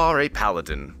 if you are a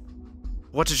paladin,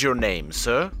 what is your name,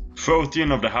 sir?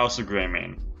 Prothean of the House of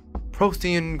Greymane.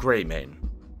 Prothean Greymane.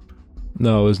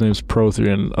 No, his name's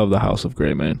Prothean of the House of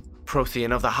Greymane.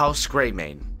 Prothean of the House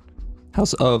Greymane.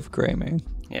 House of Greymane.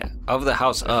 Yeah. Of the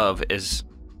house of is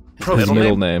his Prothean. His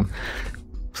middle name.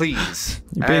 Please.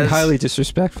 You're being as- highly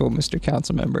disrespectful, Mr.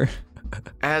 Council Member.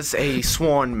 As a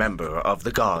sworn member of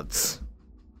the gods,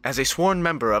 as a sworn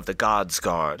member of the Gods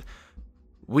Guard,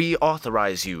 we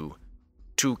authorize you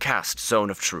to cast Zone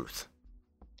of Truth.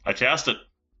 I cast it.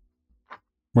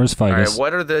 Where's All right, Ficus?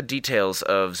 what are the details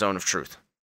of Zone of Truth?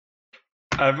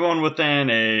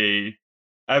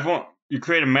 You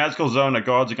create a magical zone that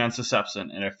guards against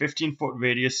deception in a 15-foot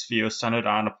radius sphere centered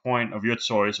on a point of your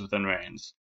choice within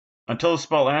range. Until the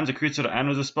spell ends, a creature that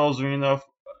enters the spell's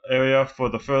area for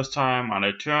the first time on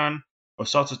a turn or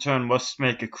starts a turn must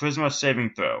make a charisma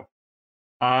saving throw.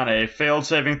 On a failed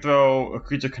saving throw, a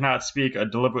creature cannot speak a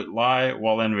deliberate lie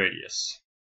while in radius.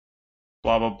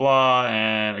 Blah blah blah,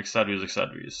 and etc.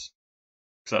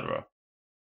 etc.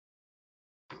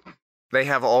 They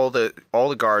have all the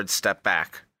guards step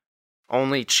back.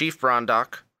 Only Chief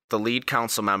Brondok, the lead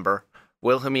council member,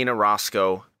 Wilhelmina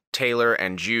Roscoe, Taylor,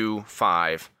 and you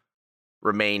 5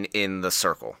 remain in the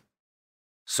circle.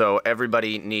 So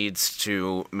everybody needs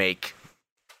to make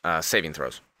saving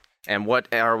throws. And what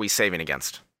are we saving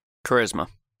against? charisma.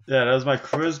 Yeah, that was my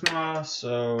charisma,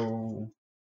 so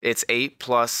It's 8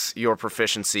 plus your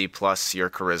proficiency plus your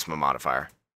charisma modifier.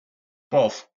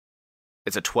 12.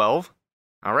 It's a 12?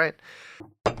 All right.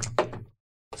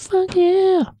 Fuck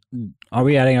yeah. Are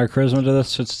we adding our charisma to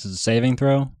this? It's a saving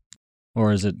throw?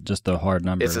 Or is it just a hard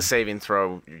number? It's a saving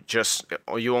throw.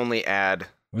 You only add...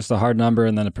 What's the hard number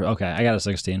and then okay, I got a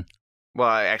 16. Well,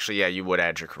 actually, yeah, you would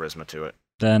add your charisma to it.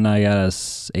 Then I got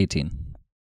a 18.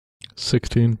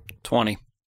 16. 20.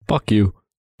 Fuck you.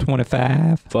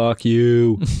 25. Fuck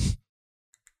you.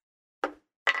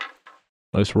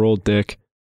 Nice roll, dick.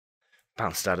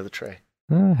 Bounced out of the tray.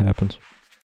 Happens.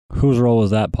 Whose roll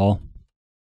was that, Paul?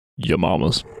 Your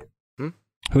mama's.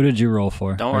 Who did you roll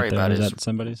for? Don't worry about Was it. that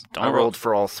somebody's? Don't I roll. rolled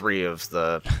for all 3 of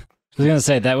the... I was going to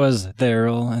say, that was their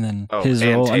roll, and then Oh, his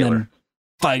and roll, Taylor. and then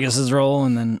Ficus's roll,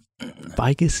 and then...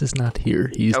 Vigus is not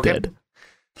here. He's Okay. dead.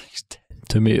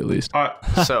 To me, at least.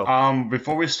 So,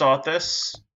 Before we start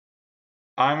this,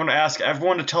 I'm going to ask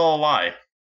everyone to tell a lie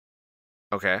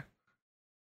okay.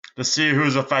 to see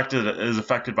who's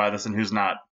affected by this and who's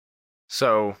not.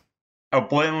 So, A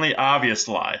blatantly obvious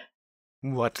lie.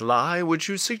 what lie would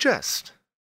you suggest?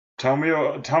 Tell me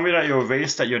that you're a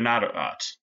race that you're not.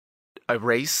 A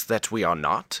race that we are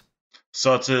not?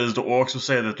 Such as the orcs will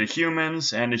say that they're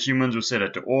humans, and the humans will say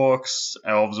that they're orcs,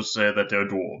 elves will say that they're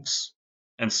dwarves,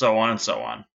 and so on and so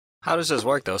on. How does this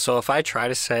work though? So if I try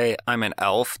to say I'm an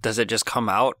elf, does it just come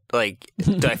out? Like,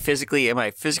 am I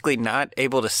physically not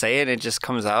able to say it? It just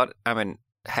comes out. I'm an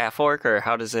half orc, or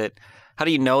how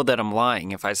do you know that I'm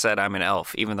lying if I said I'm an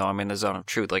elf, even though I'm in the zone of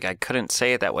truth? Like, I couldn't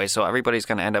say it that way, so everybody's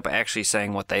going to end up actually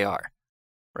saying what they are,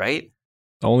 right?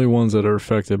 The only ones that are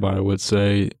affected by it would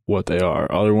say what they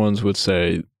are. Other ones would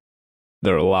say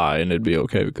they're a lie and it'd be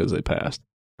okay because they passed.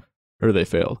 Or they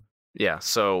failed. Yeah,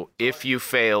 so if you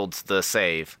failed the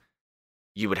save,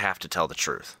 you would have to tell the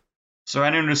truth. So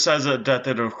anyone who says that they're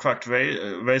the correct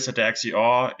race that they actually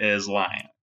are is lying.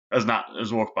 Is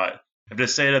walked by. If they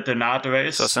say that they're not the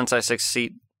race, So since I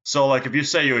succeed, so like if you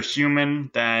say you're a human,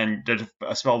 then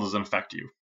a spell doesn't affect you.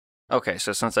 okay.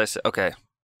 So since okay,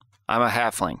 I'm a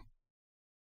halfling.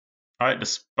 All right, the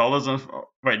spell doesn't.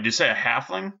 Wait, did you say a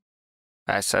halfling?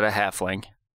 I said a halfling.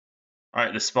 All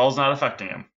right, the spell's not affecting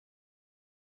him.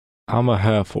 I'm a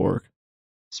half orc.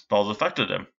 Spells affected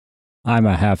him. I'm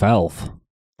a half elf.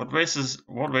 What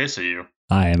race are you?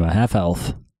 I am a half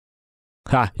elf.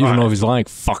 Ha! You don't know if he's lying,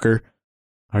 fucker.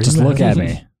 Just look at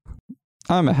me.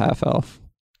 I'm a half elf.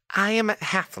 I am a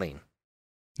halfling.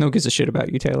 No one gives a shit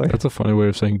about you, Taylor. That's a funny way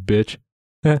of saying bitch.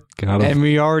 Got him. And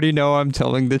we already know I'm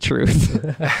telling the truth.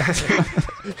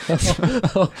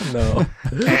 Oh, no.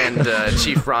 And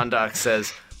Chief Rondock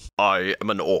says, I am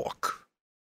an orc.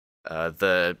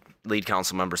 The lead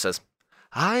council member says,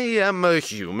 I am a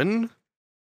human.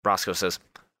 Roscoe says,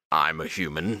 I'm a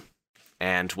human.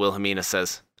 And Wilhelmina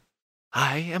says,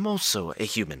 I am also a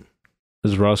human.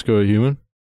 Is Roscoe a human?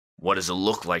 What does it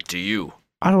look like to you?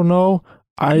 I don't know.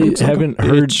 I Looks like a haven't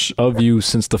heard bitch. of you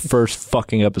since the first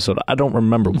fucking episode. I don't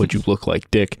remember what you look like,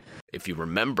 Dick. If you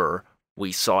remember,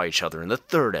 we saw each other in the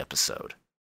 3rd episode.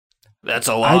 That's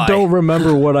a lie. I don't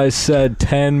remember what I said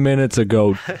 10 minutes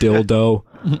ago, dildo.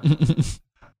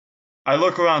 I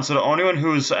look around, so the only one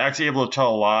who's actually able to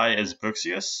tell a lie is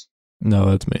Brixius. No,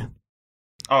 that's me.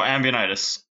 Oh,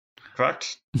 Ambionitis.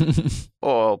 Correct?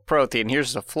 Oh, Protein,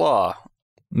 here's the flaw.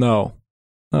 No.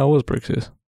 That was Brixius.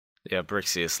 Yeah,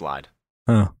 Brixius lied.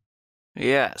 Huh.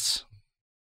 Yes,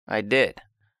 I did.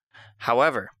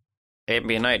 However,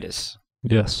 Ambionitis,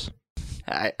 Yes.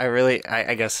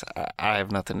 I guess I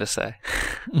have nothing to say.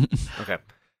 Okay.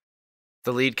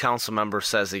 The lead council member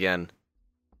says again,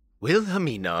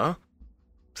 Wilhelmina,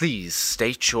 please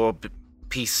state your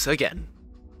piece again.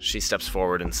 She steps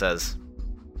forward and says,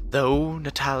 though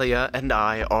Natalia and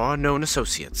I are known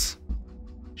associates,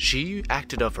 she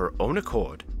acted of her own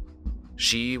accord.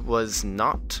 She was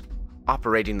not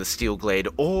operating the steel glade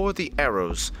or the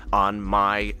arrows on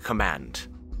my command.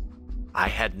 I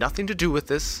had nothing to do with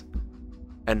this,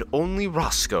 and only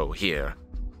Roscoe here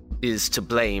is to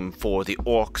blame for the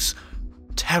orcs'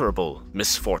 terrible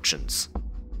misfortunes.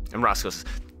 And Roscoe says,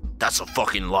 that's a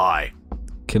fucking lie.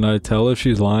 Can I tell if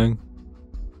she's lying?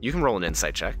 You can roll an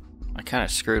insight check. I kind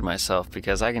of screwed myself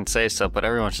because I can say stuff, but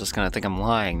everyone's just going to think I'm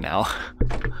lying now.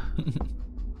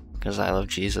 Because I love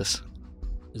Jesus.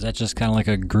 Is that just kind of like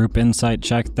a group insight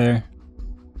check there?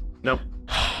 Nope.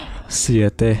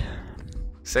 7.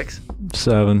 6?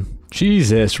 7.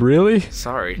 Jesus, really?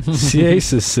 Sorry.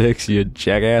 6 is 6, you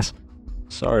jackass.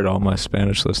 Sorry to all my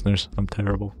Spanish listeners. I'm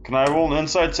terrible. Can I roll an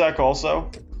insight check also?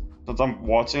 Since I'm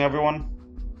watching everyone?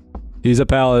 He's a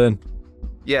paladin.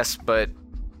 Yes, but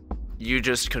you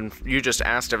just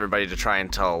asked everybody to try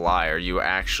and tell a lie. Are you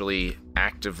actually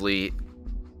actively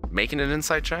making an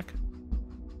insight check?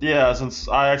 Yeah, since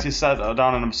I actually sat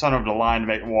down in the center of the line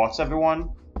to watch everyone,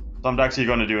 so I'm actually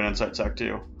going to do an insight check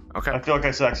too. Okay. I feel like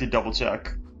I should actually double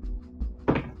check.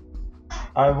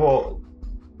 I rolled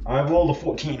a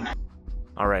 14.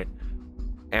 All right.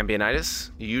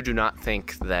 Ambionitis, you do not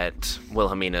think that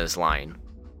Wilhelmina is lying.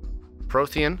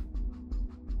 Prothean,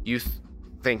 you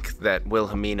think that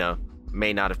Wilhelmina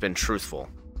may not have been truthful.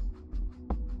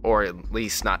 Or at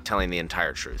least not telling the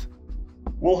entire truth.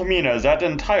 Wilhelmina, is that the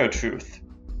entire truth?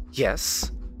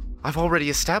 Yes. I've already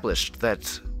established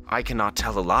that I cannot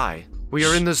tell a lie. We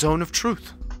are in the zone of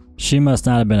truth. She must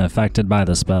not have been affected by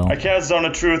the spell. I cast Zone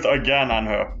of Truth again on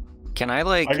her. Can I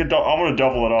I'm going to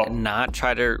double it up. not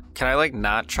try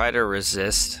to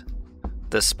resist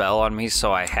the spell on me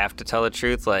so I have to tell the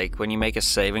truth? Like, when you make a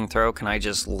saving throw, can I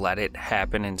just let it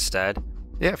happen instead?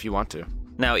 Yeah, if you want to.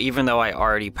 Now, even though I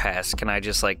already passed, can I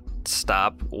just,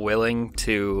 stop willing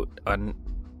to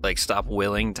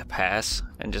pass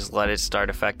and just let it start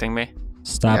affecting me?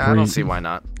 Stop Yeah, I don't see why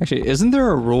not. Actually, isn't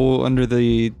there a rule under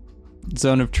the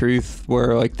Zone of Truth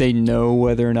where they know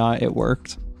whether or not it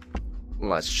worked?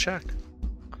 Let's check.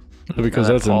 Because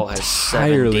That that's Paul has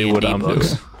 7 entirely D&D what I'm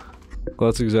books. doing.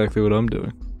 Well, that's exactly what I'm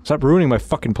doing. Stop ruining my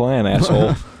fucking plan,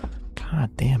 asshole.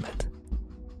 God damn it.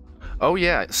 Oh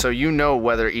yeah, so you know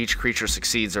whether each creature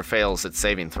succeeds or fails its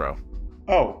saving throw.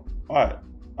 Oh, alright.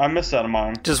 I missed that of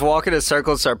mine. Just walk in a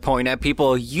circle and start pointing at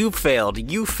people. You failed,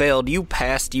 you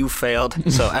passed, you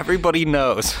failed. So everybody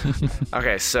knows.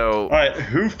 Okay, so Alright,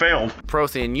 who failed?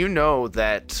 Prothean, you know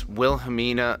that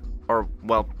Wilhelmina,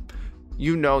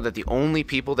 you know that the only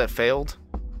people that failed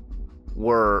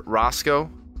were Roscoe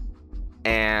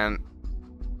and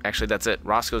Actually, that's it.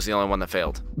 Roscoe's the only one that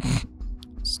failed.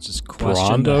 It's just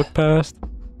question. Brondok passed?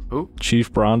 Who?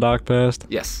 Chief Brondok passed?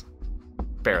 Yes.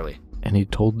 Barely. And he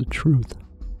told the truth.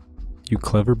 You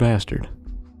clever bastard.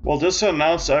 Well, just to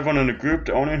announce to everyone in the group,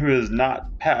 the only who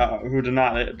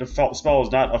the default spell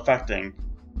is not affecting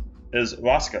is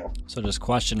Roscoe. So just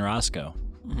question Roscoe.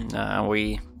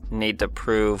 We need to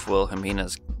prove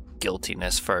Wilhelmina's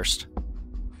guiltiness first.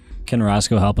 Can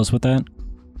Roscoe help us with that?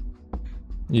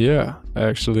 Yeah,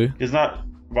 actually.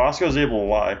 Roscoe's able to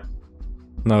lie.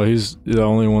 No, he's the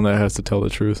only one that has to tell the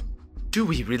truth. Do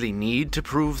we really need to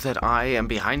prove that I am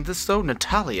behind this, though?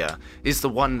 Natalia is the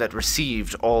one that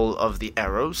received all of the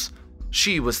arrows.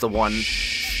 She was the one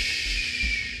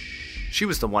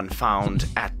found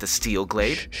at the steel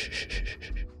glade.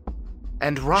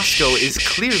 And Roscoe is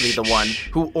clearly the one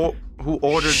who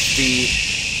ordered the...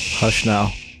 Hush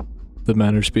now. The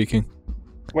men are speaking.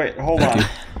 Wait, hold on.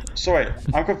 So wait,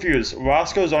 I'm confused.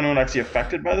 Roscoe's the only one actually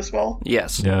affected by the spell?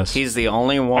 Yes. Yes. He's the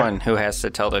only one who has to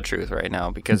tell the truth right now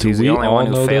because Do he's the we only all one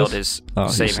who know failed this? his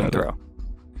He saving said it. throw.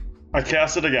 I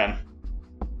cast it again.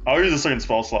 I'll use a second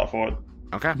spell slot for it.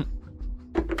 Okay.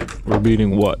 We're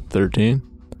beating what? 13?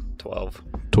 12.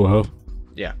 12?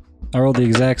 Yeah. I rolled the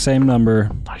exact same number.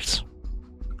 Nice.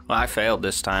 Well, I failed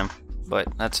this time, but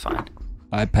that's fine.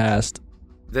 I passed.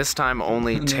 This time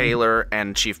only Taylor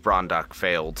and Chief Brondok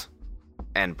failed.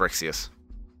 And Brixius.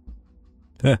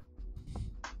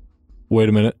 Wait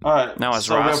a minute. Alright, Now it's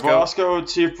so we have Roscoe. Roscoe,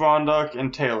 Chief Brondok,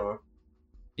 and Taylor.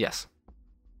 Yes.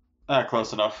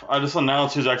 Close enough. I just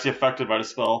announced who's actually affected by the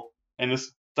spell. And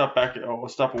just step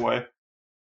away.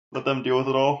 Let them deal with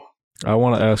it all. I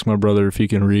want to ask my brother if he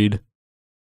can read.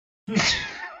 You're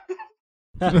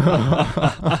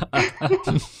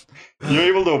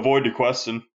able to avoid the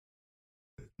question.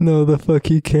 No, the fuck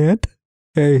he can't.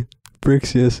 Hey,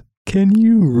 Brixius, can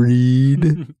you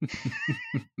read?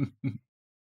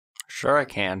 Sure I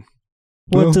can.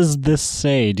 What Well- does this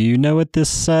say? Do you know what this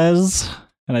says?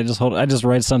 And I just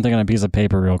write something on a piece of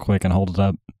paper real quick and hold it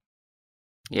up.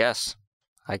 Yes,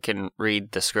 I can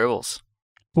read the scribbles.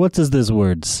 What does this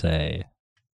word say?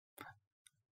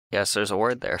 Yes, there's a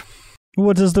word there.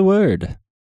 What is the word?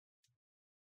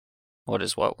 What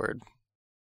is what word?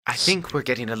 I think we're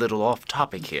getting a little off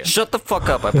topic here. Shut the fuck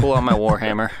up. I pull out my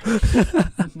warhammer.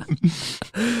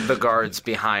 The guards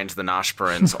behind the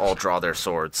Noshperans all draw their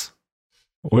swords.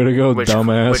 Way to go,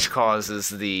 dumbass. Which causes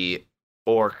the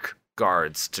orc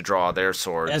guards to draw their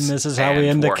swords. And this is how we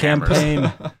end the warhammers.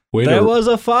 campaign. way, There to, was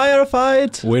a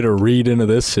firefight. way to read into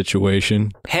this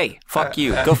situation. Hey, fuck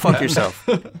you. Go fuck yourself.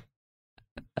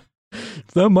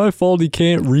 It's not my fault he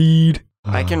can't read.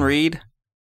 I can read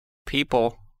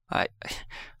people. I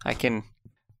can...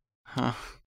 Huh.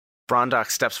 Brondok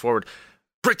steps forward.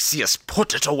 Brixius,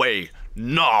 put it away!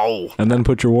 No! And then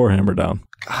put your warhammer down.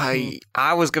 I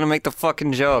was gonna make the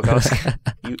fucking joke.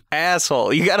 You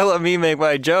asshole. You gotta let me make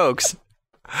my jokes.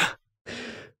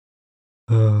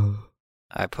 And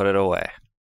I put it away.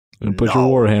 put No.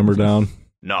 your warhammer down.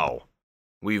 No.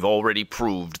 We've already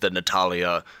proved that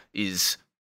Natalia is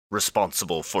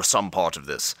responsible for some part of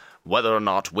this. Whether or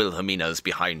not Wilhelmina is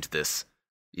behind this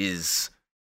is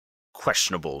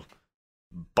questionable.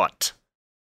 But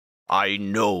I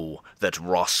know that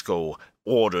Roscoe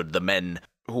ordered the men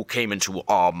who came into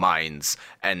our mines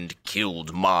and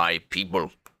killed my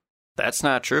people. That's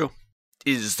not true.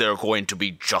 Is there going to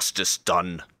be justice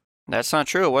done? That's not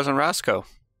true. It wasn't Roscoe.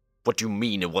 What do you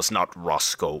mean it was not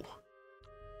Roscoe?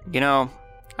 You know,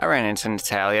 I ran into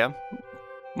Natalia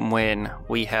when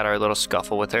we had our little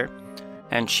scuffle with her,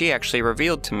 and she actually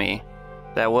revealed to me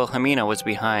that Wilhelmina was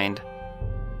behind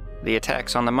the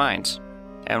attacks on the mines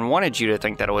and wanted you to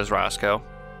think that it was Roscoe.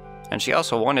 And she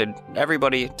also wanted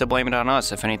everybody to blame it on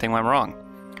us if anything went wrong.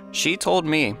 She told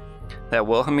me that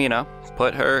Wilhelmina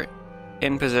put her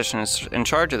in position in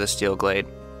charge of the Steel Glade,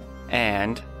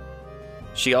 and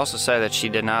she also said that she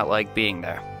did not like being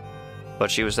there.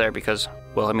 But she was there because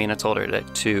Wilhelmina told her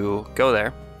to go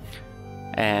there.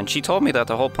 And she told me that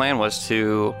the whole plan was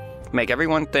to make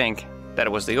everyone think that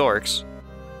it was the orcs,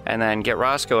 and then get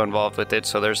Roscoe involved with it,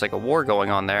 so there's like a war going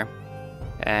on there.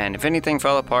 And if anything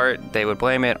fell apart, they would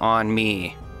blame it on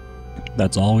me.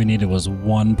 That's all we needed was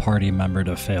one party member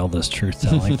to fail this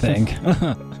truth-telling thing.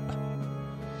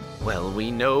 Well,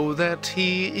 we know that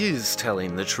he is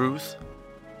telling the truth.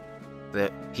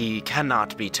 That he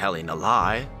cannot be telling a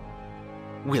lie.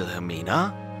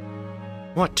 Wilhelmina?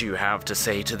 What do you have to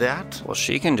say to that? Well,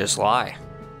 she can just lie.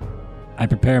 I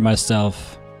prepare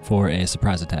myself for a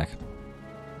surprise attack.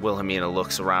 Wilhelmina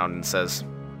looks around and says,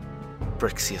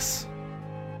 Brixius,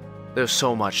 there's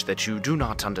so much that you do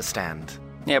not understand.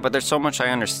 Yeah, but there's so much I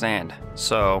understand.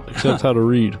 So, Except how to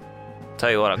read.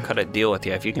 tell you what, I'll cut a deal with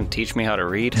you. If you can teach me how to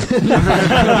read.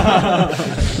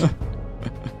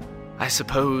 I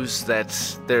suppose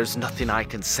that there's nothing I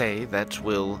can say that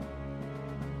will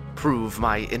prove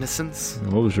my innocence.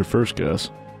 What was your first guess?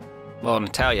 Well,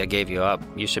 Natalia gave you up.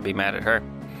 You should be mad at her.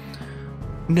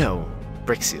 No,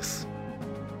 Brixius.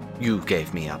 You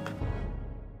gave me up.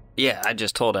 Yeah, I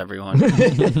just told everyone.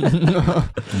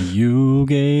 You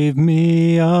gave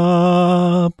me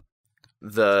up.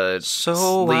 The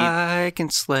So lead- I can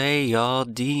slay all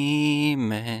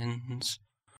demons.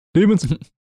 Demons.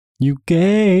 You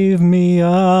gave me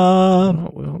up.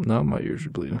 Oh, well, now my ears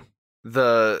are bleeding.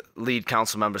 The lead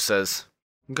council member says,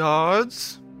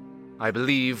 Guards, I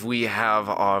believe we have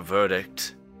our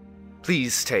verdict.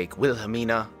 Please take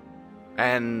Wilhelmina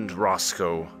and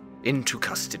Roscoe into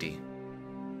custody.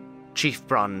 Chief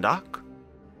Brandock,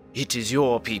 it is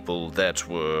your people that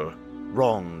were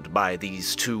wronged by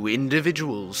these two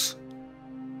individuals.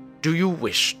 Do you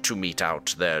wish to mete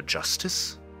out their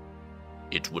justice?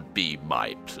 It would be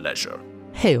my pleasure.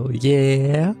 Hell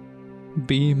yeah.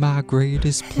 Be my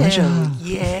greatest pleasure. Hell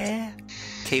yeah.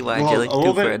 KY Well, jelly a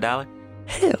little 2 for bit- $1.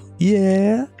 Hell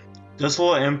yeah. Just a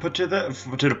little input to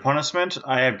the punishment.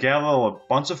 I have gathered a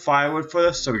bunch of firewood for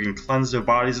this so we can cleanse their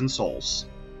bodies and souls.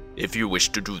 If you wish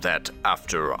to do that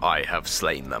after I have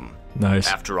slain them, Nice.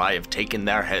 after I have taken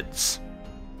their heads,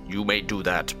 you may do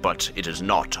that, but it is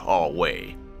not our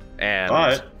way. And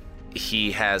But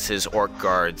he has his orc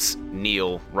guards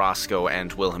kneel Roscoe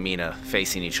and Wilhelmina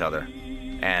facing each other.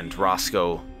 And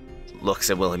Roscoe looks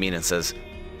at Wilhelmina and says,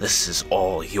 This is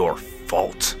all your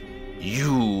fault.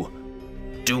 You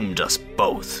doomed us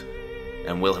both.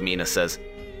 And Wilhelmina says,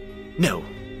 No,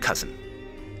 cousin.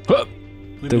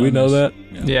 Did we know that?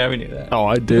 Yeah, we knew that. Oh,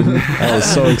 I didn't. I was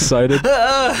so excited.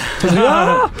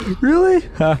 Really?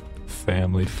 Ha.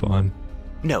 Family fun.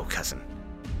 No, cousin.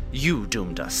 You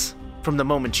doomed us. From the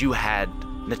moment you had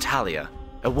Natalia,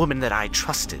 a woman that I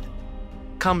trusted,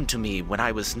 come to me when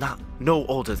I was no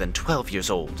older than 12 years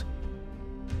old,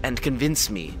 and convince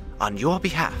me on your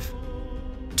behalf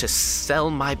to sell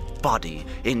my body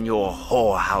in your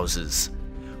whorehouses,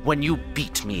 when you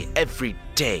beat me every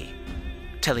day,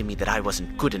 telling me that I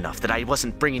wasn't good enough, that I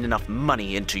wasn't bringing enough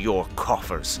money into your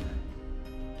coffers.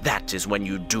 That is when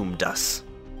you doomed us.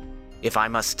 If I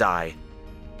must die,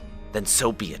 then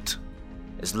so be it,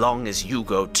 as long as you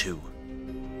go too.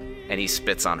 And he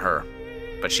spits on her,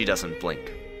 but she doesn't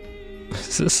blink.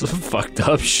 This is some fucked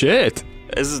up shit.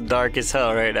 This is dark as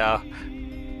hell right now.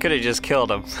 Could have just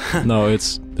killed him. No,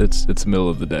 it's the middle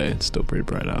of the day. It's still pretty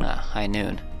bright out. High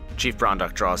noon. Chief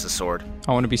Brandock draws his sword.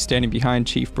 I want to be standing behind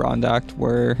Chief Brandock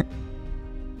where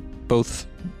both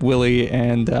Willie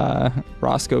and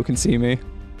Roscoe can see me.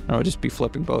 I would just be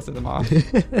flipping both of them off.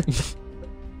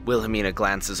 Wilhelmina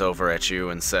glances over at you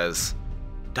and says,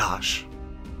 Dosh,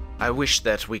 I wish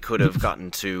that we could have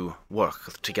gotten to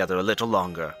work together a little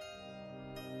longer.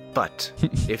 But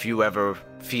if you ever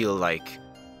feel like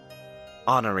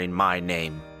honoring my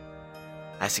name,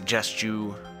 I suggest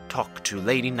you talk to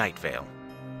Lady Nightvale.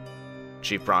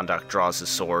 Chief Brandock draws his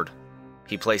sword.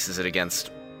 He places it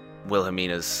against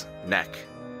Wilhelmina's neck,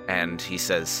 and he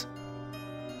says,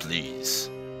 Please,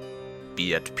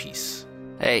 be at peace.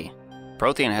 Hey,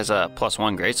 Prothean has a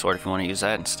 +1 greatsword if you want to use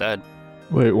that instead.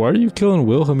 Wait, why are you killing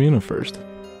Wilhelmina first?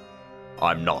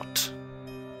 I'm not.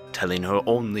 Telling her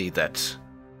only that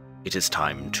it is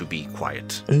time to be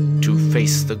quiet, to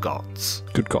face the gods.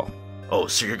 Good call. Oh,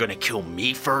 so you're gonna kill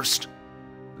me first?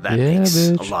 That Yeah, makes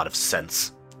bitch. a lot of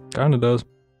sense. Kinda does.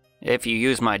 If you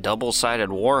use my double-sided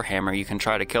warhammer, you can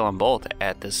try to kill them both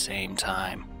at the same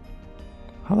time.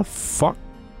 How the fuck?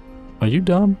 Are you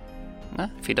dumb?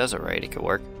 If he does it right, it could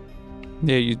work.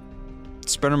 Yeah, you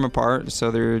spread them apart so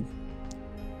they're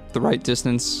the right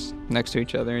distance next to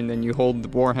each other, and then you hold the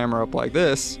warhammer up like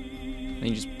this, and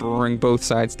you just bring both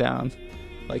sides down,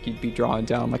 like you'd be drawing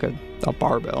down like a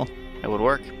barbell. It would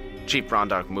work. Chief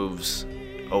Brandock moves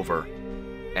over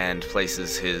and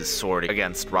places his sword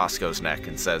against Roscoe's neck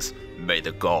and says, May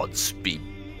the gods be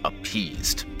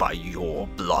appeased by your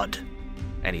blood.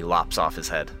 And he lops off his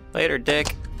head. Later,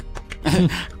 Dick.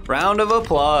 Round of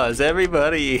applause,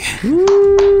 everybody.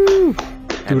 Do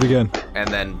it again. And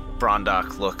then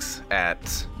Brandock looks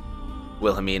at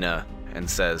Wilhelmina and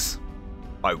says,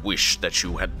 I wish that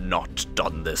you had not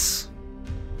done this.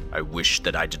 I wish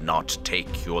that I did not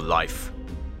take your life.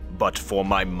 But for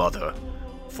my mother,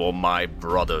 for my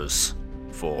brothers,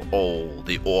 for all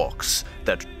the orcs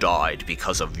that died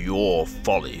because of your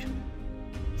folly,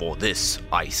 for this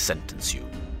I sentence you.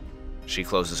 She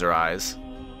closes her eyes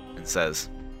and says,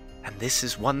 And this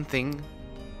is one thing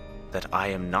that I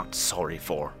am not sorry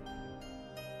for.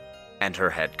 And her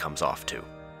head comes off too.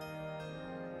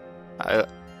 I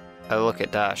look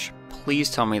at Dash.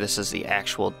 Please tell me this is the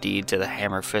actual deed to the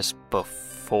Hammer Fist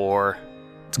before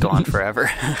it's gone forever.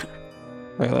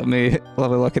 Wait, let me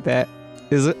look at that.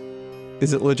 Is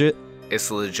it legit? It's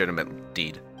a legitimate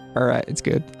deed. All right, it's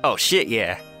good. Oh shit,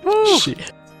 yeah.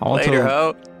 Shit. I want Later, to.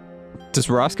 ho. Does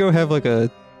Roscoe have like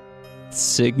a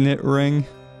signet ring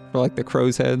for like the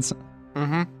crow's heads?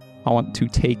 Mm-hmm. I want to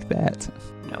take that.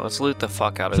 No, let's loot the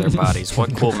fuck out of their bodies.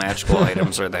 What cool magical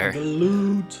items are there?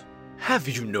 Loot. Have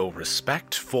you no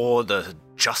respect for the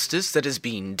justice that is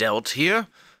being dealt here?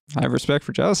 I have respect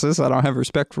for justice. I don't have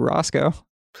respect for Roscoe.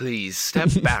 Please step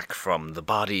back from the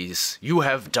bodies. You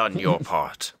have done your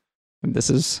part. And this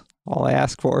is all I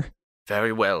ask for.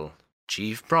 Very well,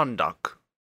 Chief Brondok.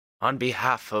 On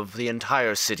behalf of the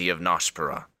entire city of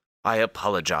Noshpura, I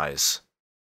apologize.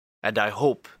 And I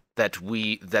hope that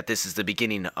this is the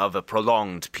beginning of a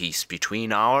prolonged peace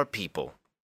between our people.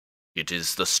 It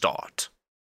is the start.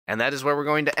 And that is where we're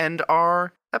going to end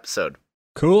our episode.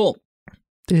 Cool.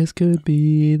 This could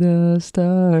be the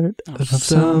start of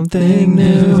something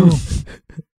new.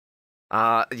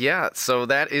 Yeah, so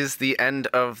that is the end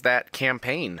of that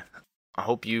campaign. I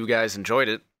hope you guys enjoyed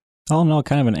it. All in all,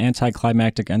 kind of an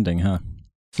anticlimactic ending, huh?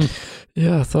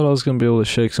 Yeah, I thought I was going to be able to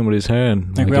shake somebody's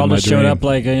hand. Like we in all my just showed dream. up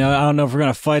like, I don't know if we're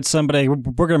going to fight somebody.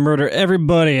 We're going to murder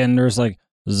everybody. And there's like,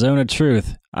 zone of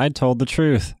truth. I told the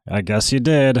truth. I guess you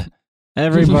did.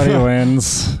 Everybody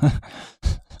wins.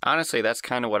 Honestly, that's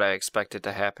kind of what I expected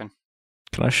to happen.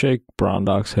 Can I shake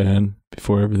Brondok's hand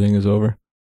before everything is over?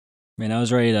 I mean, I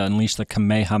was ready to unleash the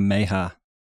Kamehameha.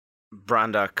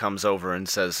 Brondok comes over and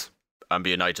says,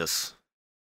 Ambionitis,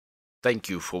 thank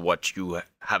you for what you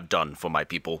have done for my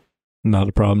people. Not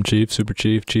a problem, Chief. Super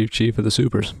Chief. Chief of the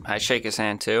Supers. I shake his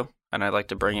hand too, and I'd like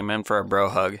to bring him in for a bro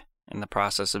hug in the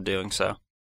process of doing so.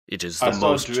 It is I the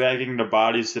start most... dragging the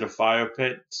bodies to the fire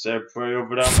pit, say a prayer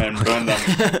over them, and burn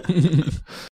them.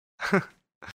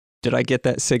 Did I get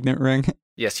that signet ring?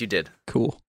 Yes, you did.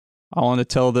 Cool. I want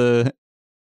to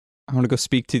go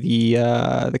speak to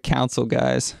the council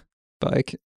guys.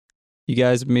 Like, you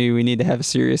guys and me, we need to have a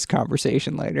serious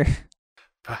conversation later.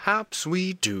 Perhaps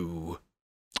we do.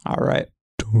 All right.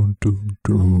 Dun, dun,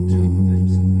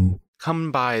 dun.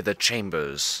 Come by the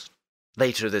chambers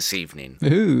later this evening.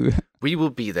 Ooh, We will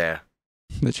be there.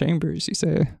 the chambers, you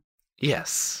say?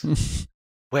 Yes.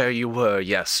 Where you were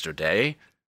yesterday.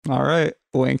 All right.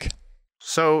 Wink.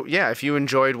 So, yeah, if you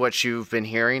enjoyed what you've been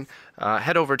hearing,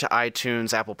 head over to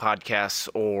iTunes, Apple Podcasts,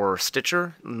 or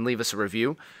Stitcher and leave us a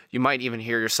review. You might even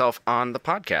hear yourself on the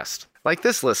podcast, like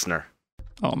this listener.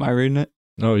 Oh, am I reading it?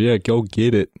 Oh, yeah, go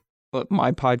get it. What,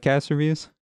 my podcast reviews?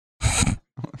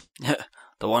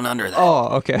 The one under that. Oh,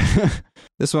 okay.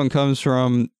 This one comes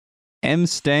from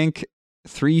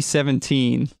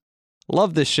mstank317.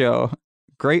 Love this show.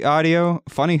 Great audio,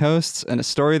 funny hosts, and a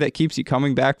story that keeps you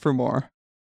coming back for more.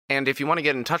 And if you want to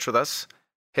get in touch with us,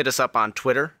 hit us up on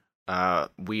Twitter.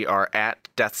 We are at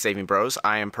Death Saving Bros.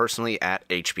 I am personally at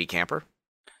HP Camper.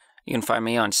 You can find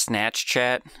me on Snatch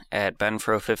Chat at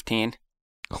Benfro15.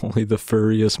 Only the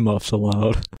furriest muffs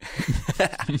allowed.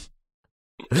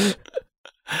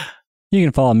 You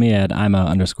can follow me at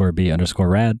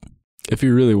ima_b_rad. If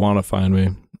you really want to find me,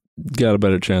 got a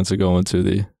better chance of going to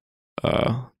the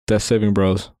Death Saving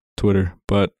Bros Twitter,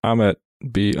 but I'm at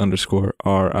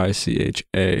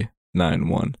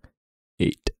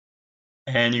B_RICHA918.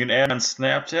 And you can add on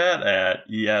Snapchat at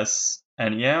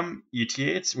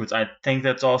ESNEMETH, which I think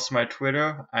that's also my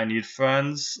Twitter. I need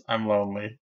friends. I'm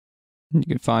lonely. You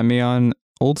can find me on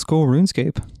Old School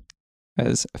RuneScape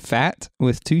as Fat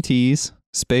with 2 T's,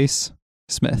 space,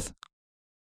 Smith.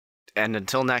 And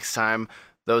until next time,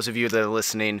 those of you that are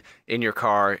listening in your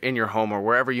car, in your home, or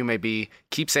wherever you may be,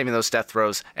 keep saving those death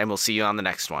throws, and we'll see you on the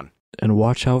next one. And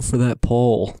watch out for that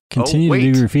pole. Continue to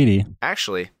wait. do graffiti.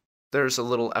 Actually, there's a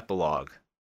little epilogue.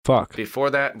 Fuck. Before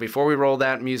we roll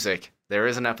that music, there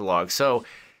is an epilogue. So,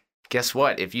 guess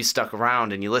what? If you stuck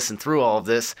around and you listened through all of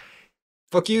this,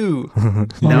 Fuck you.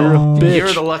 You're a bitch.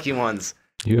 you're the lucky ones.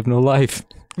 You have no life.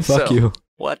 Fuck So- you.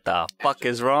 What the fuck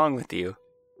is wrong with you?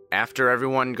 After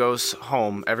everyone goes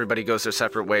home, everybody goes their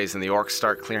separate ways, and the orcs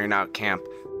start clearing out camp.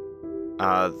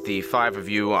 The 5 of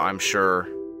you, I'm sure,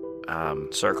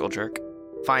 Circle jerk.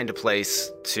 find a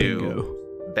place to Bingo.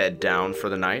 bed down for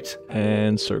the night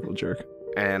And circle jerk.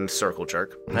 and circle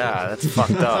jerk. Nah, that's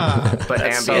fucked up. But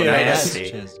That's so ambient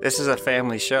nasty. This is a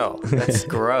family show. That's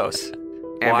gross.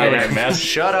 Why would I Ambionitis, mess?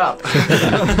 shut up.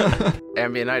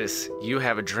 Ambionitis, you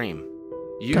have a dream.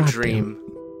 You God dream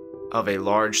of a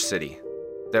large city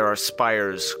There are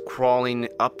spires crawling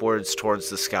upwards towards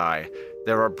the sky.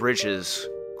 There are bridges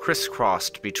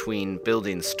crisscrossed between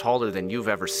buildings taller than you've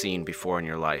ever seen before in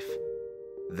your life.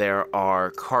 There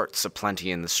are carts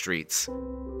aplenty in the streets,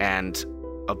 and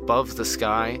above the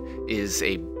sky is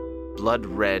a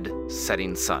blood-red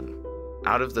setting sun.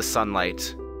 Out of the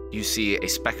sunlight, you see a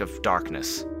speck of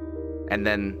darkness, and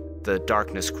then the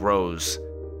darkness grows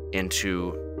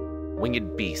into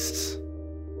winged beasts,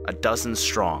 12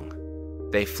 strong.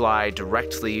 They fly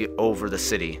directly over the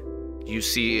city. You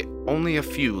see only a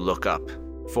few look up,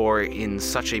 for in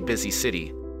such a busy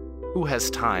city, who has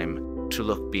time to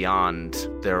look beyond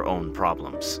their own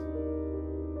problems?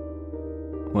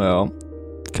 Well,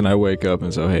 can I wake up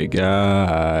and say, hey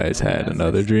guys, had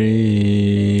another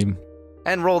dream?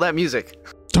 And roll that music.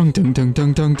 Dun dun dun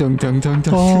dun dun dun dun dun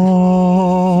dun.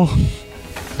 Oh.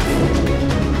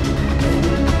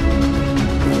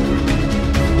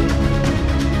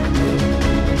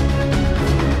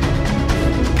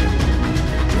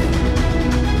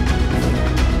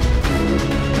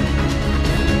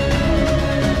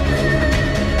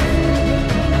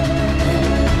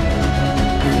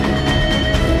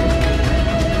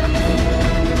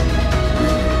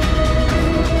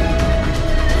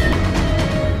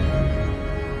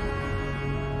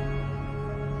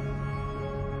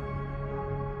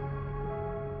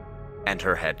 And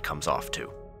her head comes off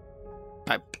too.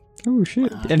 Oh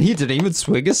shit! And he didn't even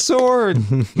swing his sword.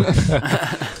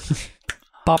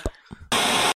 Pop.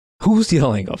 Who's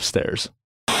yelling upstairs?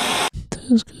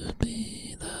 This could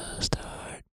be the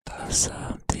start of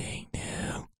something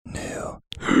new.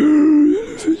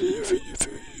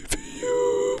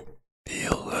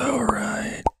 Feel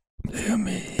alright to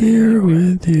me here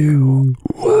with you.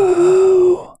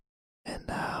 Whoa. And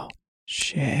now,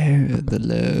 Share the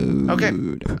load. Okay.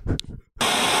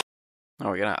 Oh,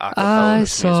 we're gonna acapella I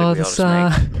this saw music the we all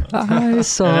just make. sun. I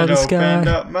saw And the it opened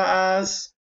sky. up my eyes.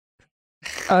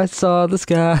 I saw the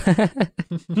sky.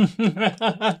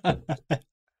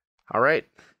 All right.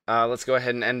 Let's go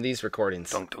ahead and end these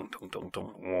recordings. Dun, dun, dun, dun,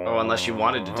 dun. Oh, unless you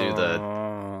wanted to do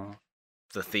the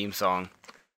theme song.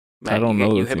 Matt, I don't you,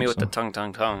 know You the hit me theme with the song.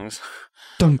 tongues.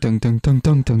 Dun dun dun dun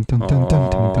dun dun dun dun dun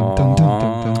dun dun dun dun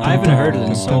dun. I haven't heard it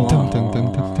in so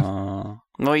long.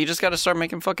 No, you just gotta start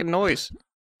making fucking noise.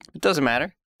 It doesn't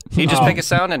matter. You just pick a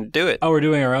sound and do it. Oh, we're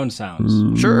doing our own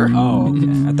sounds. Sure. Oh,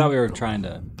 okay. I thought we were trying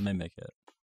to mimic it.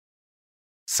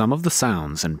 Some of the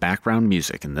sounds and background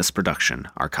music in this production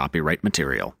are copyright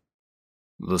material.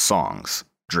 The songs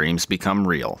Dreams Become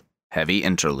Real, Heavy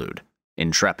Interlude,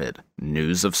 Intrepid,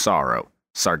 News of Sorrow,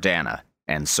 Sardana,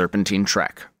 and Serpentine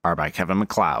Trek are by Kevin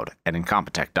MacLeod at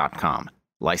Incompetech.com,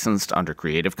 licensed under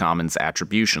Creative Commons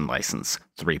Attribution License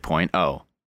 3.0.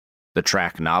 The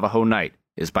track Navajo Night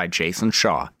is by Jason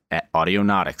Shaw at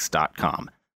Audionautics.com,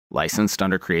 licensed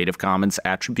under Creative Commons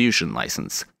Attribution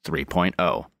License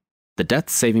 3.0. The Death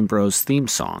Saving Bros theme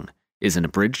song is an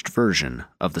abridged version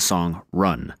of the song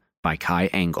Run by Kai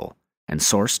Angle and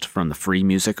sourced from the Free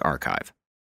Music Archive.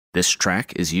 This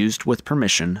track is used with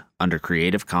permission under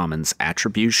Creative Commons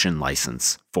Attribution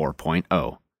License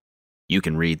 4.0. You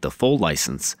can read the full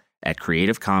license at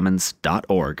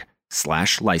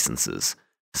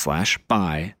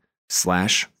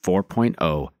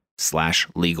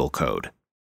creativecommons.org/licenses/by/4.0/legal code.